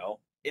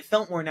 It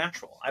felt more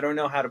natural. I don't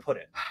know how to put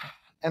it.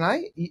 And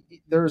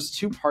there's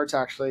 2 parts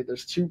actually.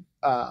 There's 2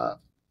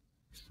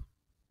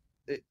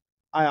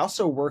 I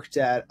also worked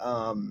at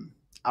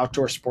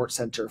Outdoor Sports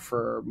Center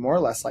for more or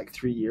less like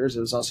 3 years. It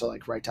was also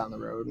like right down the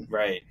road.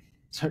 Right.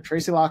 So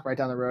Tracy Locke right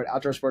down the road,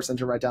 Outdoor Sports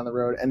Center right down the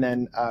road, and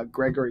then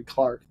Gregory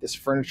Clark, this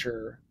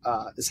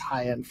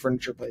high-end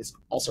furniture place,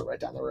 also right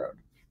down the road.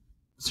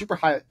 Super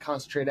high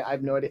concentrated. I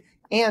have no idea.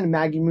 And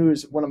Maggie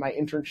Moo's one of my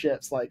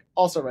internships, like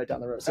also right down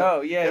the road.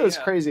 So it was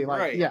crazy.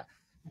 Like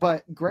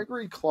But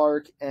Gregory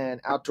Clark and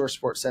Outdoor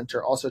Sports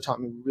Center also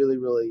taught me really,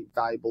 really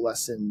valuable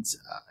lessons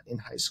in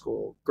high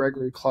school.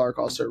 Gregory Clark,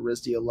 also a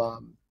RISD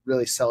alum,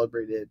 really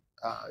celebrated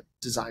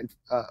design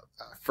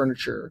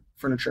furniture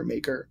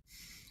maker.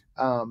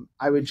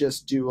 I would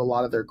just do a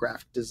lot of their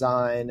graphic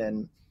design,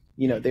 and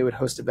they would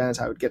host events.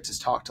 I would get to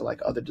talk to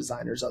like other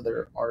designers,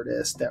 other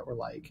artists that were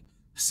like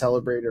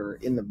celebrated or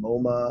in the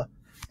MoMA.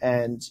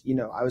 And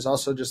I was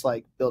also just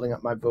like building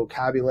up my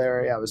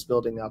vocabulary. I was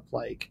building up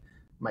like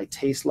my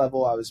taste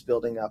level. I was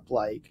building up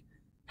like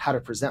how to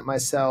present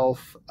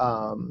myself.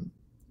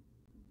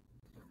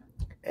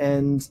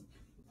 And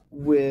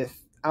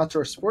with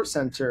Outdoor Sports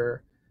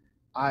Center,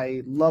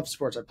 I love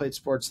sports. I played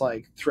sports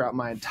like throughout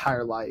my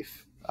entire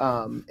life.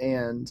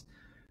 And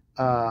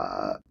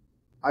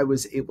I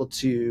was able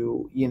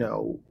to,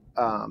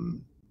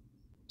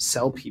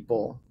 sell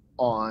people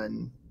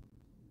on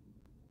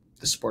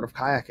the sport of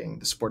kayaking,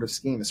 the sport of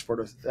skiing, the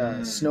sport of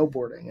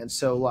snowboarding. And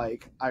so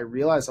like I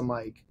realized I'm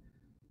like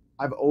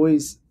I've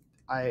always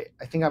I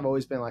think I've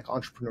always been like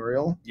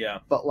entrepreneurial. Yeah.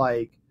 But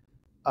like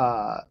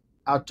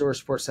Outdoor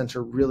Sports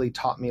Center really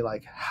taught me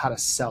like how to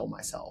sell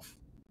myself,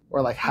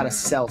 or like how to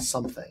sell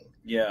something.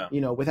 Yeah.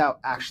 You know, without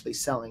actually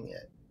selling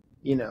it.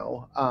 You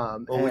know.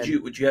 Well,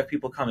 would you have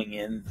people coming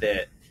in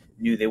that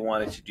knew they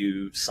wanted to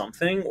do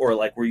something, or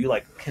like were you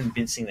like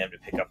convincing them to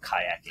pick up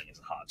kayaking as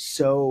a hobby?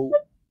 So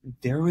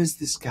there was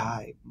this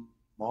guy,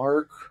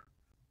 Mark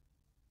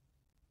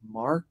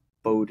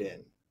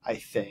Bowden, I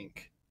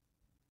think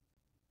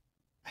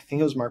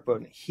it was Mark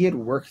Bowden. He had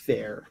worked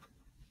there,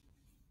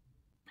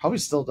 probably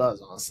still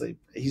does, honestly.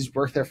 He's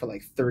worked there for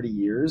like 30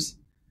 years.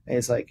 And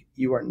it's like,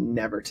 you are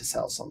never to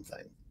sell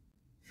something.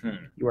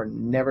 You are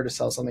never to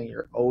sell something.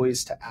 You're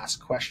always to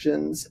ask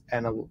questions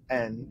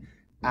and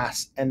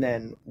ask. And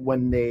then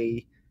when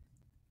they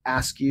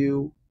ask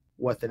you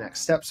what the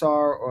next steps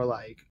are, or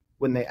like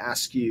when they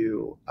ask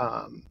you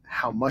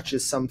how much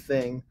is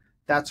something,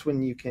 that's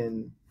when you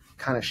can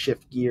kind of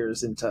shift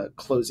gears into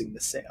closing the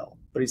sale.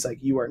 But he's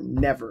like, you are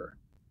never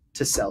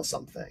to sell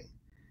something.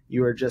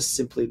 You are just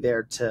simply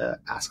there to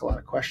ask a lot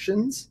of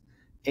questions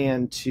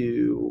and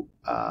to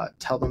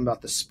tell them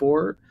about the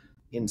sport,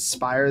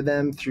 inspire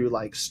them through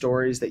like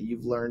stories that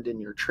you've learned in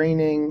your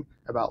training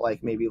about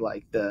like maybe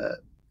like the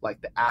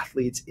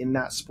athletes in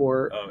that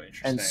sport. Oh,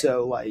 interesting. And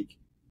so like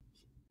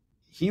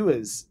he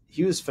was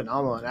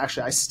phenomenal. And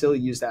actually I still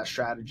use that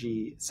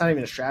strategy. It's not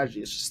even a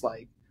strategy. It's just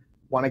like,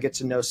 want to get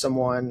to know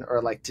someone,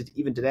 or like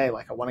even today,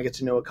 like I want to get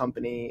to know a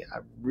company.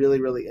 I'm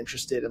really, really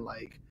interested in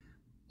like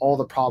all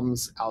the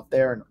problems out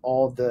there and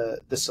all the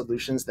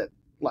solutions that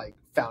like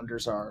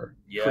founders are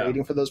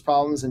creating for those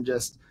problems. And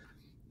just,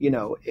 you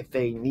know, if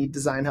they need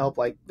design help,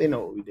 like they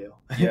know what we do.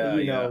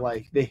 You know,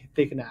 like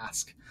they can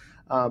ask.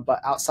 But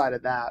outside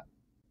of that,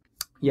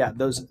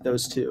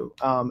 those two.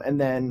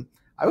 And then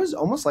I was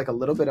almost like a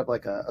little bit of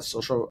like a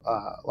social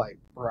like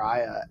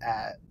pariah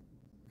at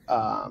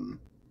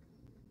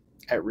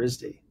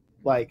RISD.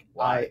 Like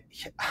I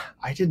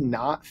did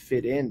not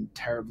fit in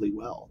terribly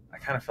well. I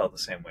kind of felt the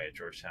same way at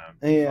Georgetown.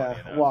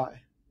 Yeah.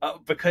 Why?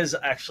 Because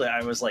actually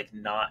I was like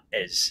not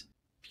as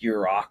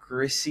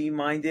bureaucracy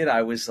minded.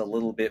 I was a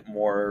little bit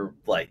more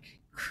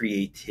like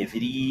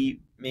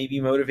creativity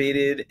maybe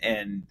motivated,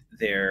 and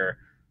there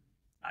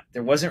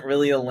wasn't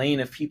really a lane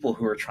of people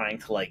who were trying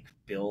to like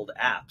build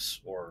apps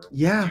or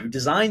do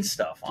design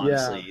stuff,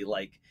 honestly.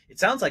 Like it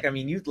sounds like, I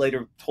mean, you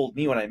later told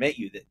me when I met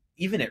you that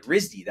even at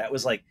RISD, that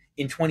was like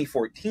in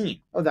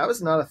 2014. Oh, that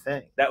was not a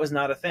thing. That was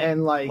not a thing.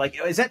 And like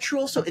is that true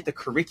also at the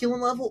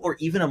curriculum level, or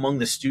even among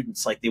the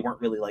students? Like they weren't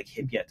really like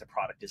hip yet to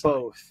product design.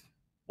 Both.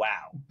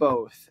 Wow.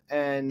 Both.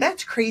 And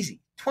that's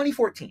crazy.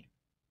 2014.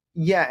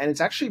 Yeah, and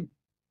it's actually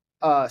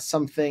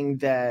something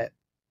that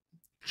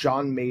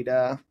John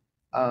Maeda,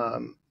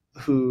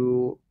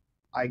 who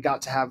I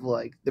got to have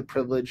like the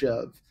privilege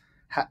of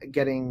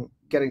getting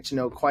to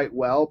know quite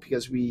well,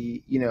 because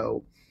we, you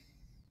know,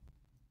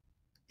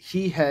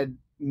 he had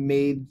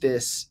made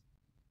this,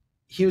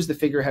 he was the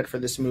figurehead for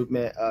this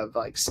movement of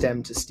like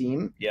STEM to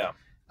STEAM. Yeah.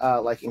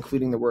 Like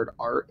including the word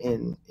art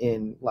in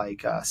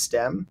like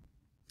STEM.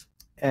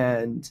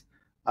 And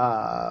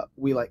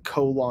we like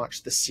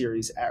co-launched the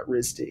series at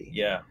RISD.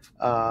 Yeah.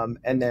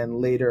 And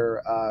then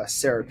later,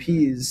 Sarah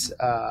Pease,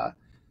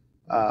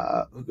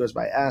 who goes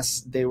by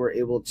S, they were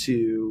able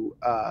to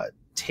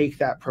take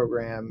that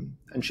program,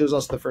 and she was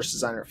also the first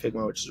designer at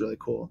Figma, which is really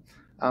cool.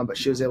 But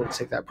she was able to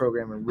take that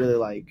program and really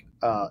like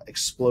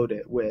explode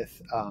it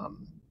with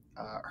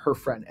her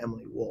friend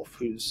Emily Wolf,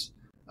 who's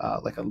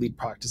like a lead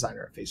product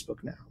designer at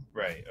Facebook now.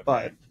 Right.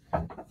 Okay.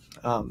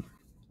 But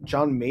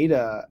John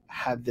Maeda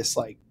had this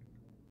like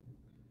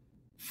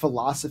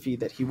philosophy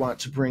that he wanted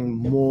to bring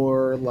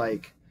more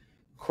like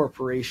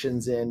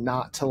corporations in,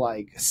 not to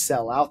like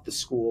sell out the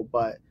school,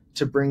 but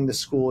to bring the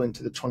school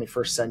into the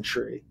 21st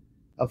century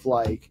of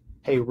like,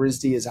 hey,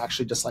 RISD is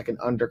actually just like an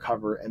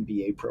undercover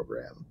MBA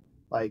program.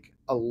 Like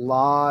a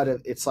lot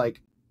of, it's like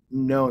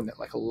known that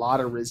like a lot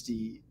of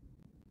RISD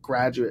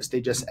graduates,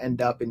 they just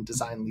end up in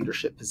design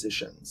leadership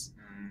positions,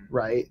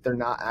 right? They're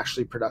not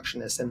actually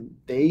productionists, and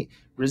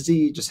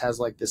RISD just has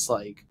like this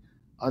like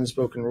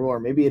unspoken rule, or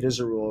maybe it is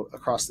a rule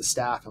across the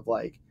staff of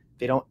like,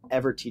 they don't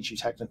ever teach you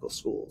technical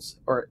skills.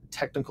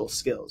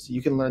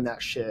 You can learn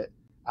that shit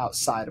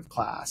outside of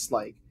class.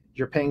 Like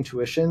you're paying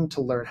tuition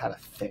to learn how to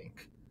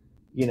think,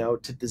 you know,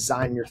 to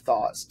design your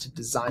thoughts, to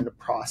design a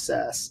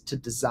process, to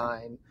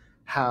design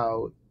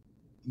how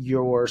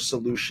your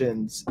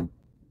solutions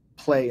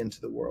play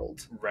into the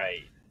world.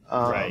 Right.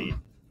 Right.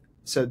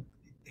 So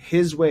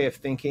his way of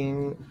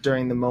thinking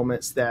during the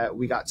moments that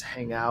we got to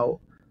hang out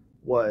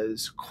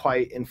was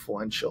quite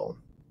influential.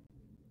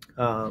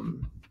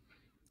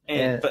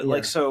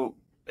 Like, so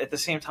at the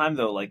same time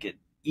though, like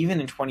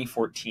even in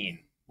 2014,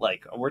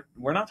 like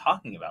we're not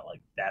talking about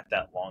like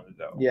that long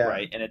ago. Yeah.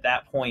 Right. And at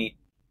that point,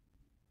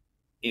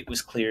 it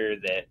was clear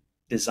that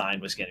design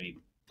was going to be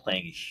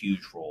playing a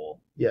huge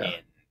role in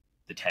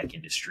the tech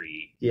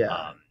industry.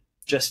 Yeah.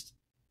 Just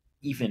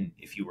even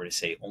if you were to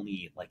say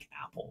only like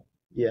Apple,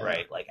 Yeah.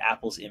 right? Like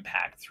Apple's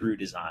impact through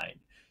design,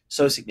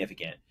 so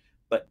significant.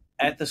 But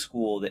at the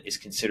school that is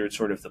considered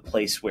sort of the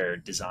place where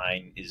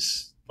design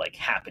is like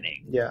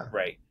happening, Yeah.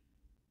 right?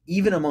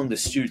 Even among the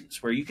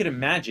students, where you could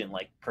imagine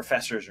like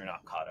professors are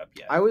not caught up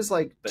yet. I was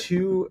like But-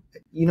 you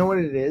know what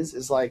it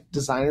is like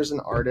designers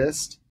and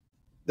artists,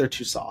 they're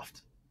too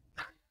soft.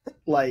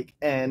 Like,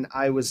 and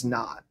I was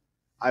not.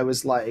 I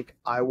was like,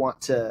 I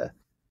want to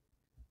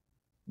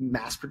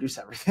mass produce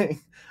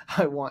everything.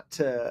 I want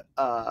to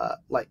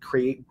like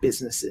create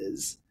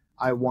businesses.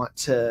 I want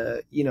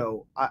to,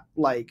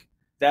 like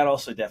that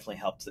also definitely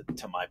helped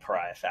to my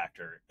pariah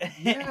factor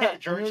Yeah,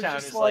 at Georgetown.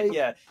 just Is like,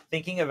 yeah,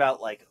 thinking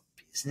about like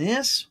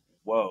business.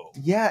 Whoa.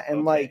 Yeah, and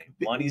okay. like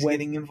money's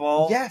getting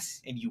involved.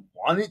 Yes. And you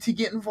want it to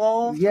get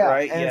involved. Yeah.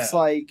 Right. And it's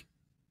like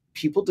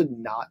people did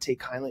not take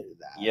kindly to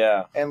that.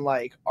 Yeah. And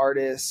like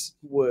artists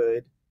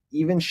would,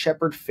 even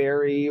Shepard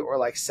Fairey or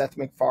like Seth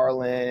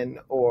MacFarlane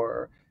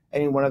or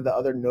any one of the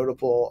other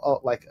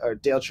notable, or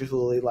Dale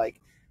Chihuly,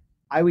 like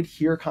I would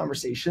hear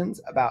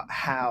conversations about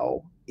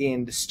how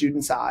in the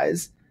students'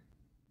 eyes,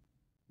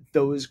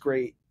 those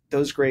great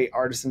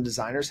artists and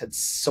designers had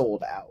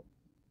sold out.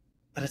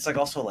 But it's like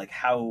also like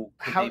how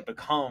they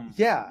become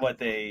what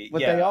they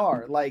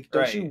are. Like,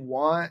 don't you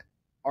want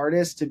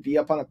artists to be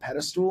up on a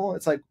pedestal?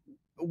 It's like,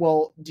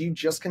 well, do you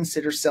just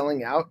consider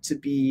selling out to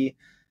be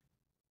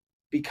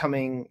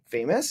becoming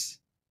famous?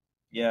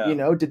 Yeah.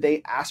 Did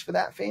they ask for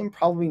that fame?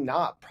 Probably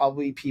not.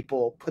 Probably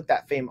people put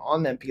that fame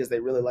on them because they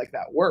really like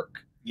that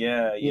work.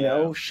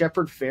 Yeah.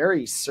 Shepard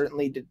Fairey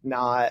certainly did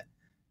not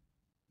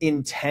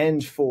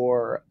intend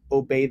for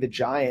Obey the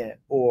Giant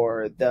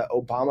or the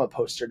Obama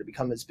poster to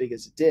become as big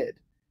as it did.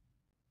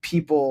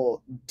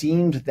 People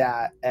deemed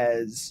that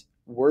as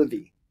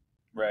worthy.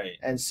 Right.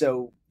 And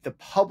so the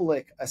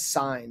public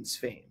assigns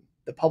fame.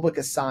 The public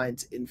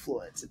assigns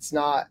influence. It's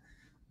not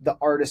the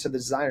artist or the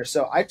designer.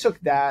 So I took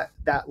that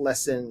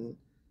lesson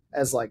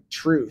as like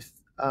truth.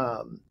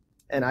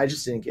 And I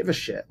just didn't give a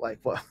shit like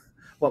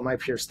what my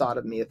peers thought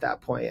of me at that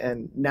point.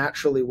 And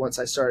naturally, once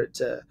I started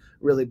to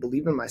really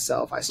believe in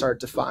myself, I started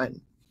to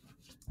find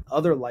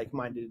other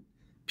like-minded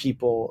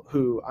people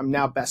who I'm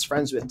now best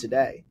friends with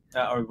today.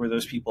 Or were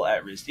those people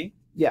at RISD?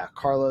 Yeah,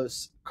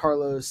 Carlos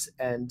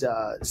and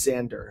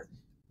Xander,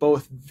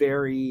 both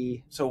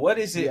very. So what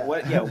is it?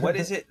 Yeah. What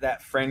is it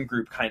that friend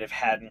group kind of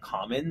had in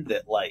common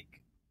that like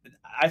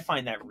I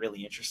find that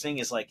really interesting?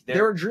 Is like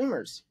they were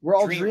dreamers. We're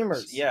all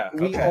dreamers. Yeah,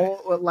 we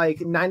all like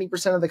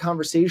 90% of the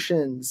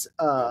conversations.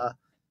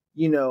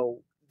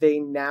 They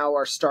now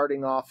are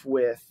starting off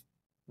with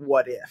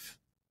what if.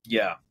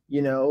 Yeah.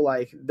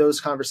 Like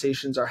those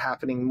conversations are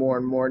happening more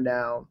and more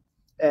now.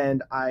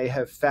 And I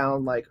have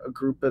found like a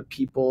group of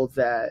people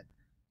that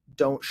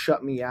don't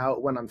shut me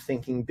out when I'm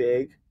thinking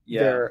big.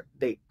 Yeah.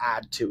 They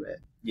add to it.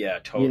 Yeah,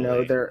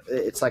 totally.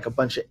 It's like a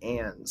bunch of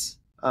ands.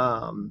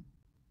 And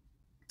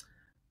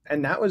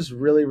that was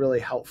really,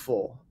 really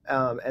helpful.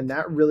 And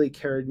that really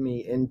carried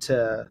me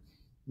into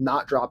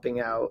not dropping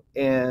out.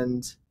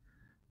 And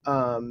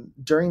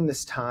during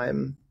this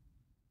time,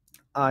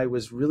 I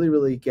was really,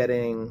 really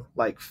getting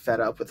like fed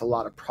up with a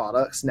lot of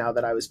products now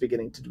that I was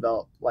beginning to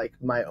develop like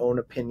my own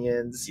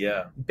opinions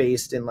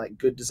based in like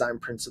good design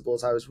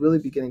principles. I was really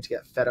beginning to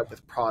get fed up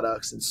with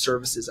products and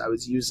services I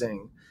was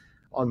using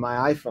on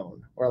my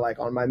iPhone or like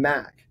on my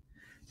Mac.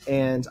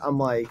 And I'm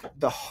like,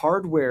 the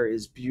hardware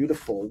is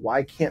beautiful.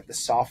 Why can't the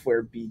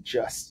software be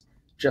just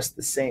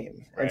the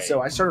same? Right. And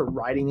so I started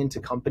writing into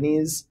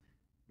companies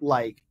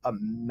like a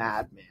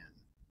madman.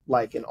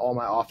 Like in all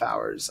my off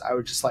hours, I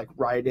would just like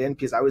write in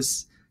because I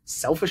was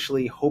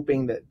selfishly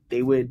hoping that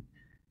they would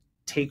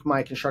take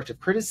my constructive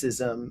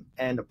criticism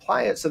and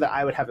apply it so that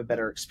I would have a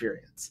better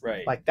experience.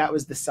 Right. Like that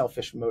was the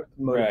selfish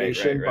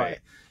motivation. Right.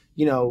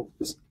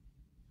 But,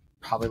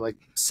 probably like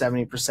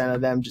 70%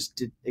 of them just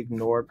did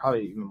ignore,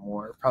 probably even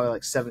more, probably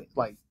like 70,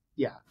 like,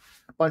 yeah,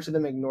 a bunch of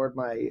them ignored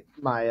my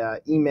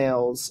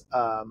emails.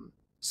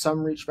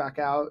 Some reached back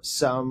out.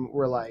 Some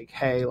were like,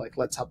 hey, like,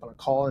 let's hop on a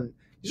call. And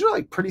these are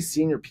like pretty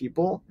senior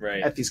people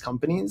at these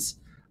companies.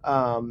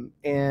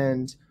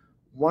 And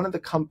one of the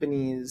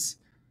companies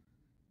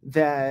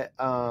that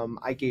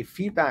I gave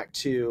feedback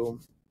to,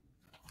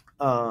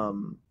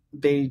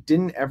 they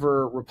didn't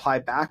ever reply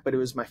back, but it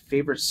was my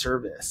favorite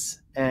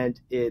service, and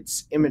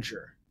it's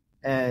Imgur.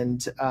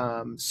 And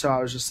so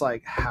I was just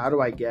like, how do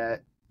I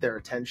get their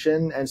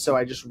attention? And so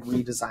I just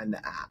redesigned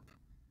the app.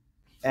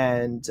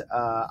 And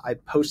I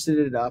posted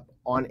it up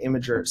on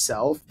Imgur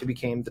itself. It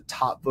became the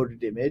top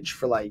voted image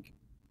for like,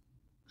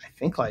 I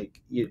think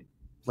like a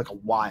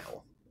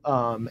while.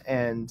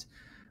 And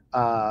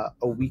a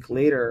week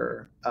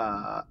later,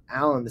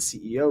 Alan, the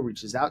CEO,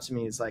 reaches out to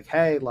me. He's like,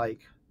 hey, like,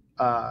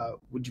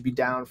 would you be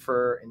down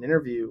for an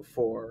interview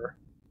for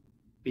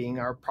being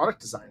our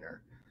product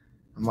designer?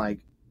 I'm like,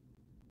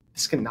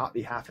 this cannot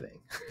be happening.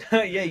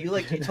 Yeah, you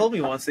told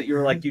me once that you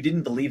were like, you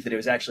didn't believe that it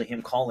was actually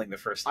him calling the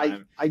first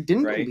time. I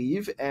didn't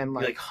believe, and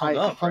like hung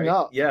I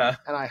up. Yeah.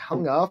 And I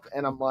hung up,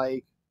 and I'm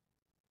like,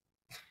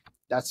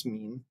 that's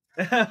mean.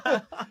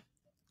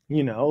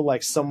 You know,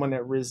 like someone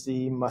at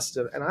RISD must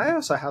have, and I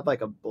also had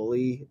like a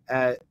bully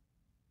at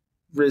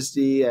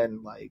RISD,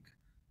 and like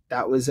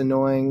that was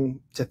annoying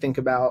to think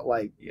about.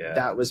 Like Yeah.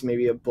 that was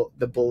maybe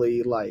the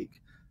bully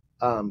like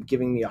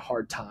giving me a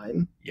hard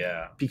time.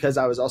 Yeah. Because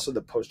I was also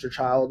the poster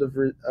child of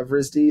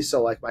RISD,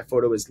 so like my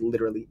photo is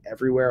literally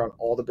everywhere on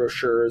all the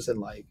brochures and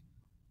like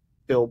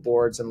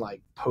billboards and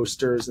like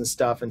posters and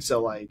stuff, and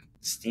so like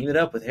Steam it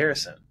up with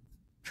Harrison.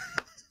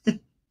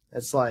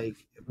 it's like,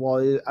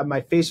 well,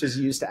 my face was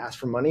used to ask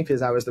for money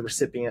because I was the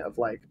recipient of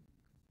like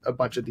a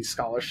bunch of these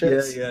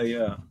scholarships.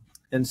 Yeah.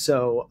 And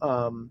so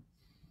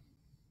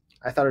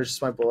I thought it was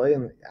just my bully,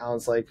 and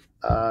Alan's like,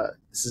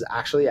 this is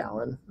actually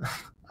Alan.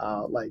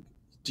 Like,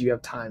 do you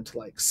have time to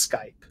like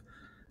Skype?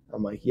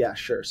 I'm like, yeah,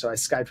 sure. So I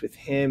Skyped with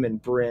him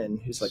and Bryn,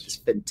 who's like this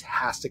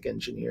fantastic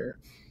engineer,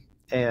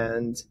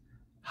 and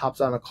hopped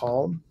on a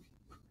call.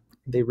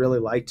 They really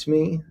liked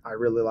me. I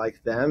really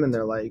liked them. And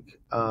they're like,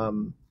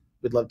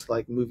 we'd love to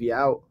like move you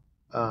out.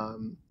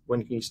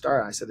 When can you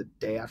start? I said the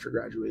day after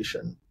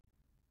graduation.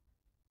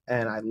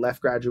 And I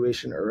left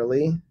graduation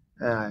early,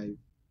 and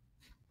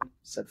I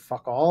said,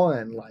 fuck all.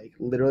 And like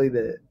literally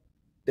the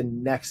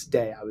next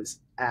day I was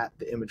at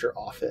the Imgur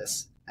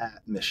office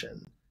at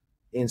Mission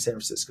in San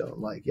Francisco.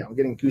 I'm like, yeah, I'm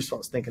getting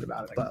goosebumps thinking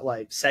about it. But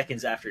like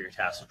seconds after your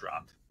tassel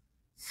dropped.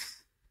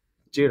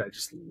 Dude, I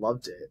just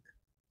loved it.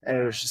 And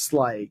it was just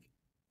like,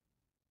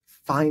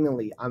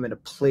 finally, I'm in a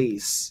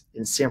place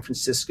in San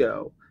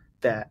Francisco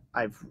that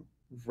I've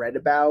read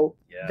about,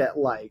 that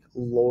like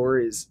lore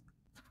is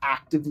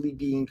actively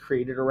being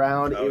created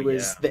around. It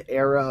was the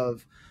era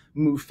of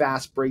move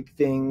fast, break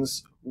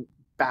things,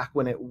 back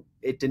when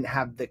it didn't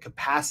have the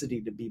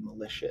capacity to be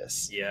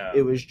malicious. Yeah.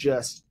 It was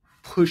just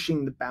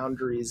pushing the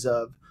boundaries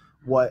of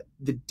what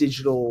the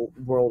digital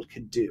world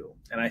could do.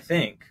 And I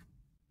think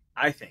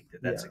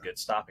that that's a good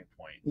stopping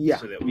point,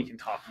 so that we can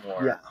talk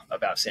more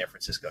about San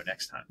Francisco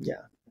next time. Yeah.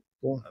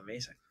 Cool.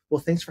 Amazing. Well,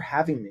 thanks for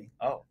having me.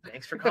 Oh,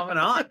 thanks for coming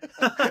on.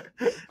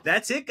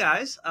 That's it,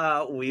 guys.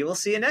 We will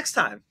see you next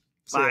time.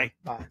 Bye.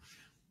 Bye.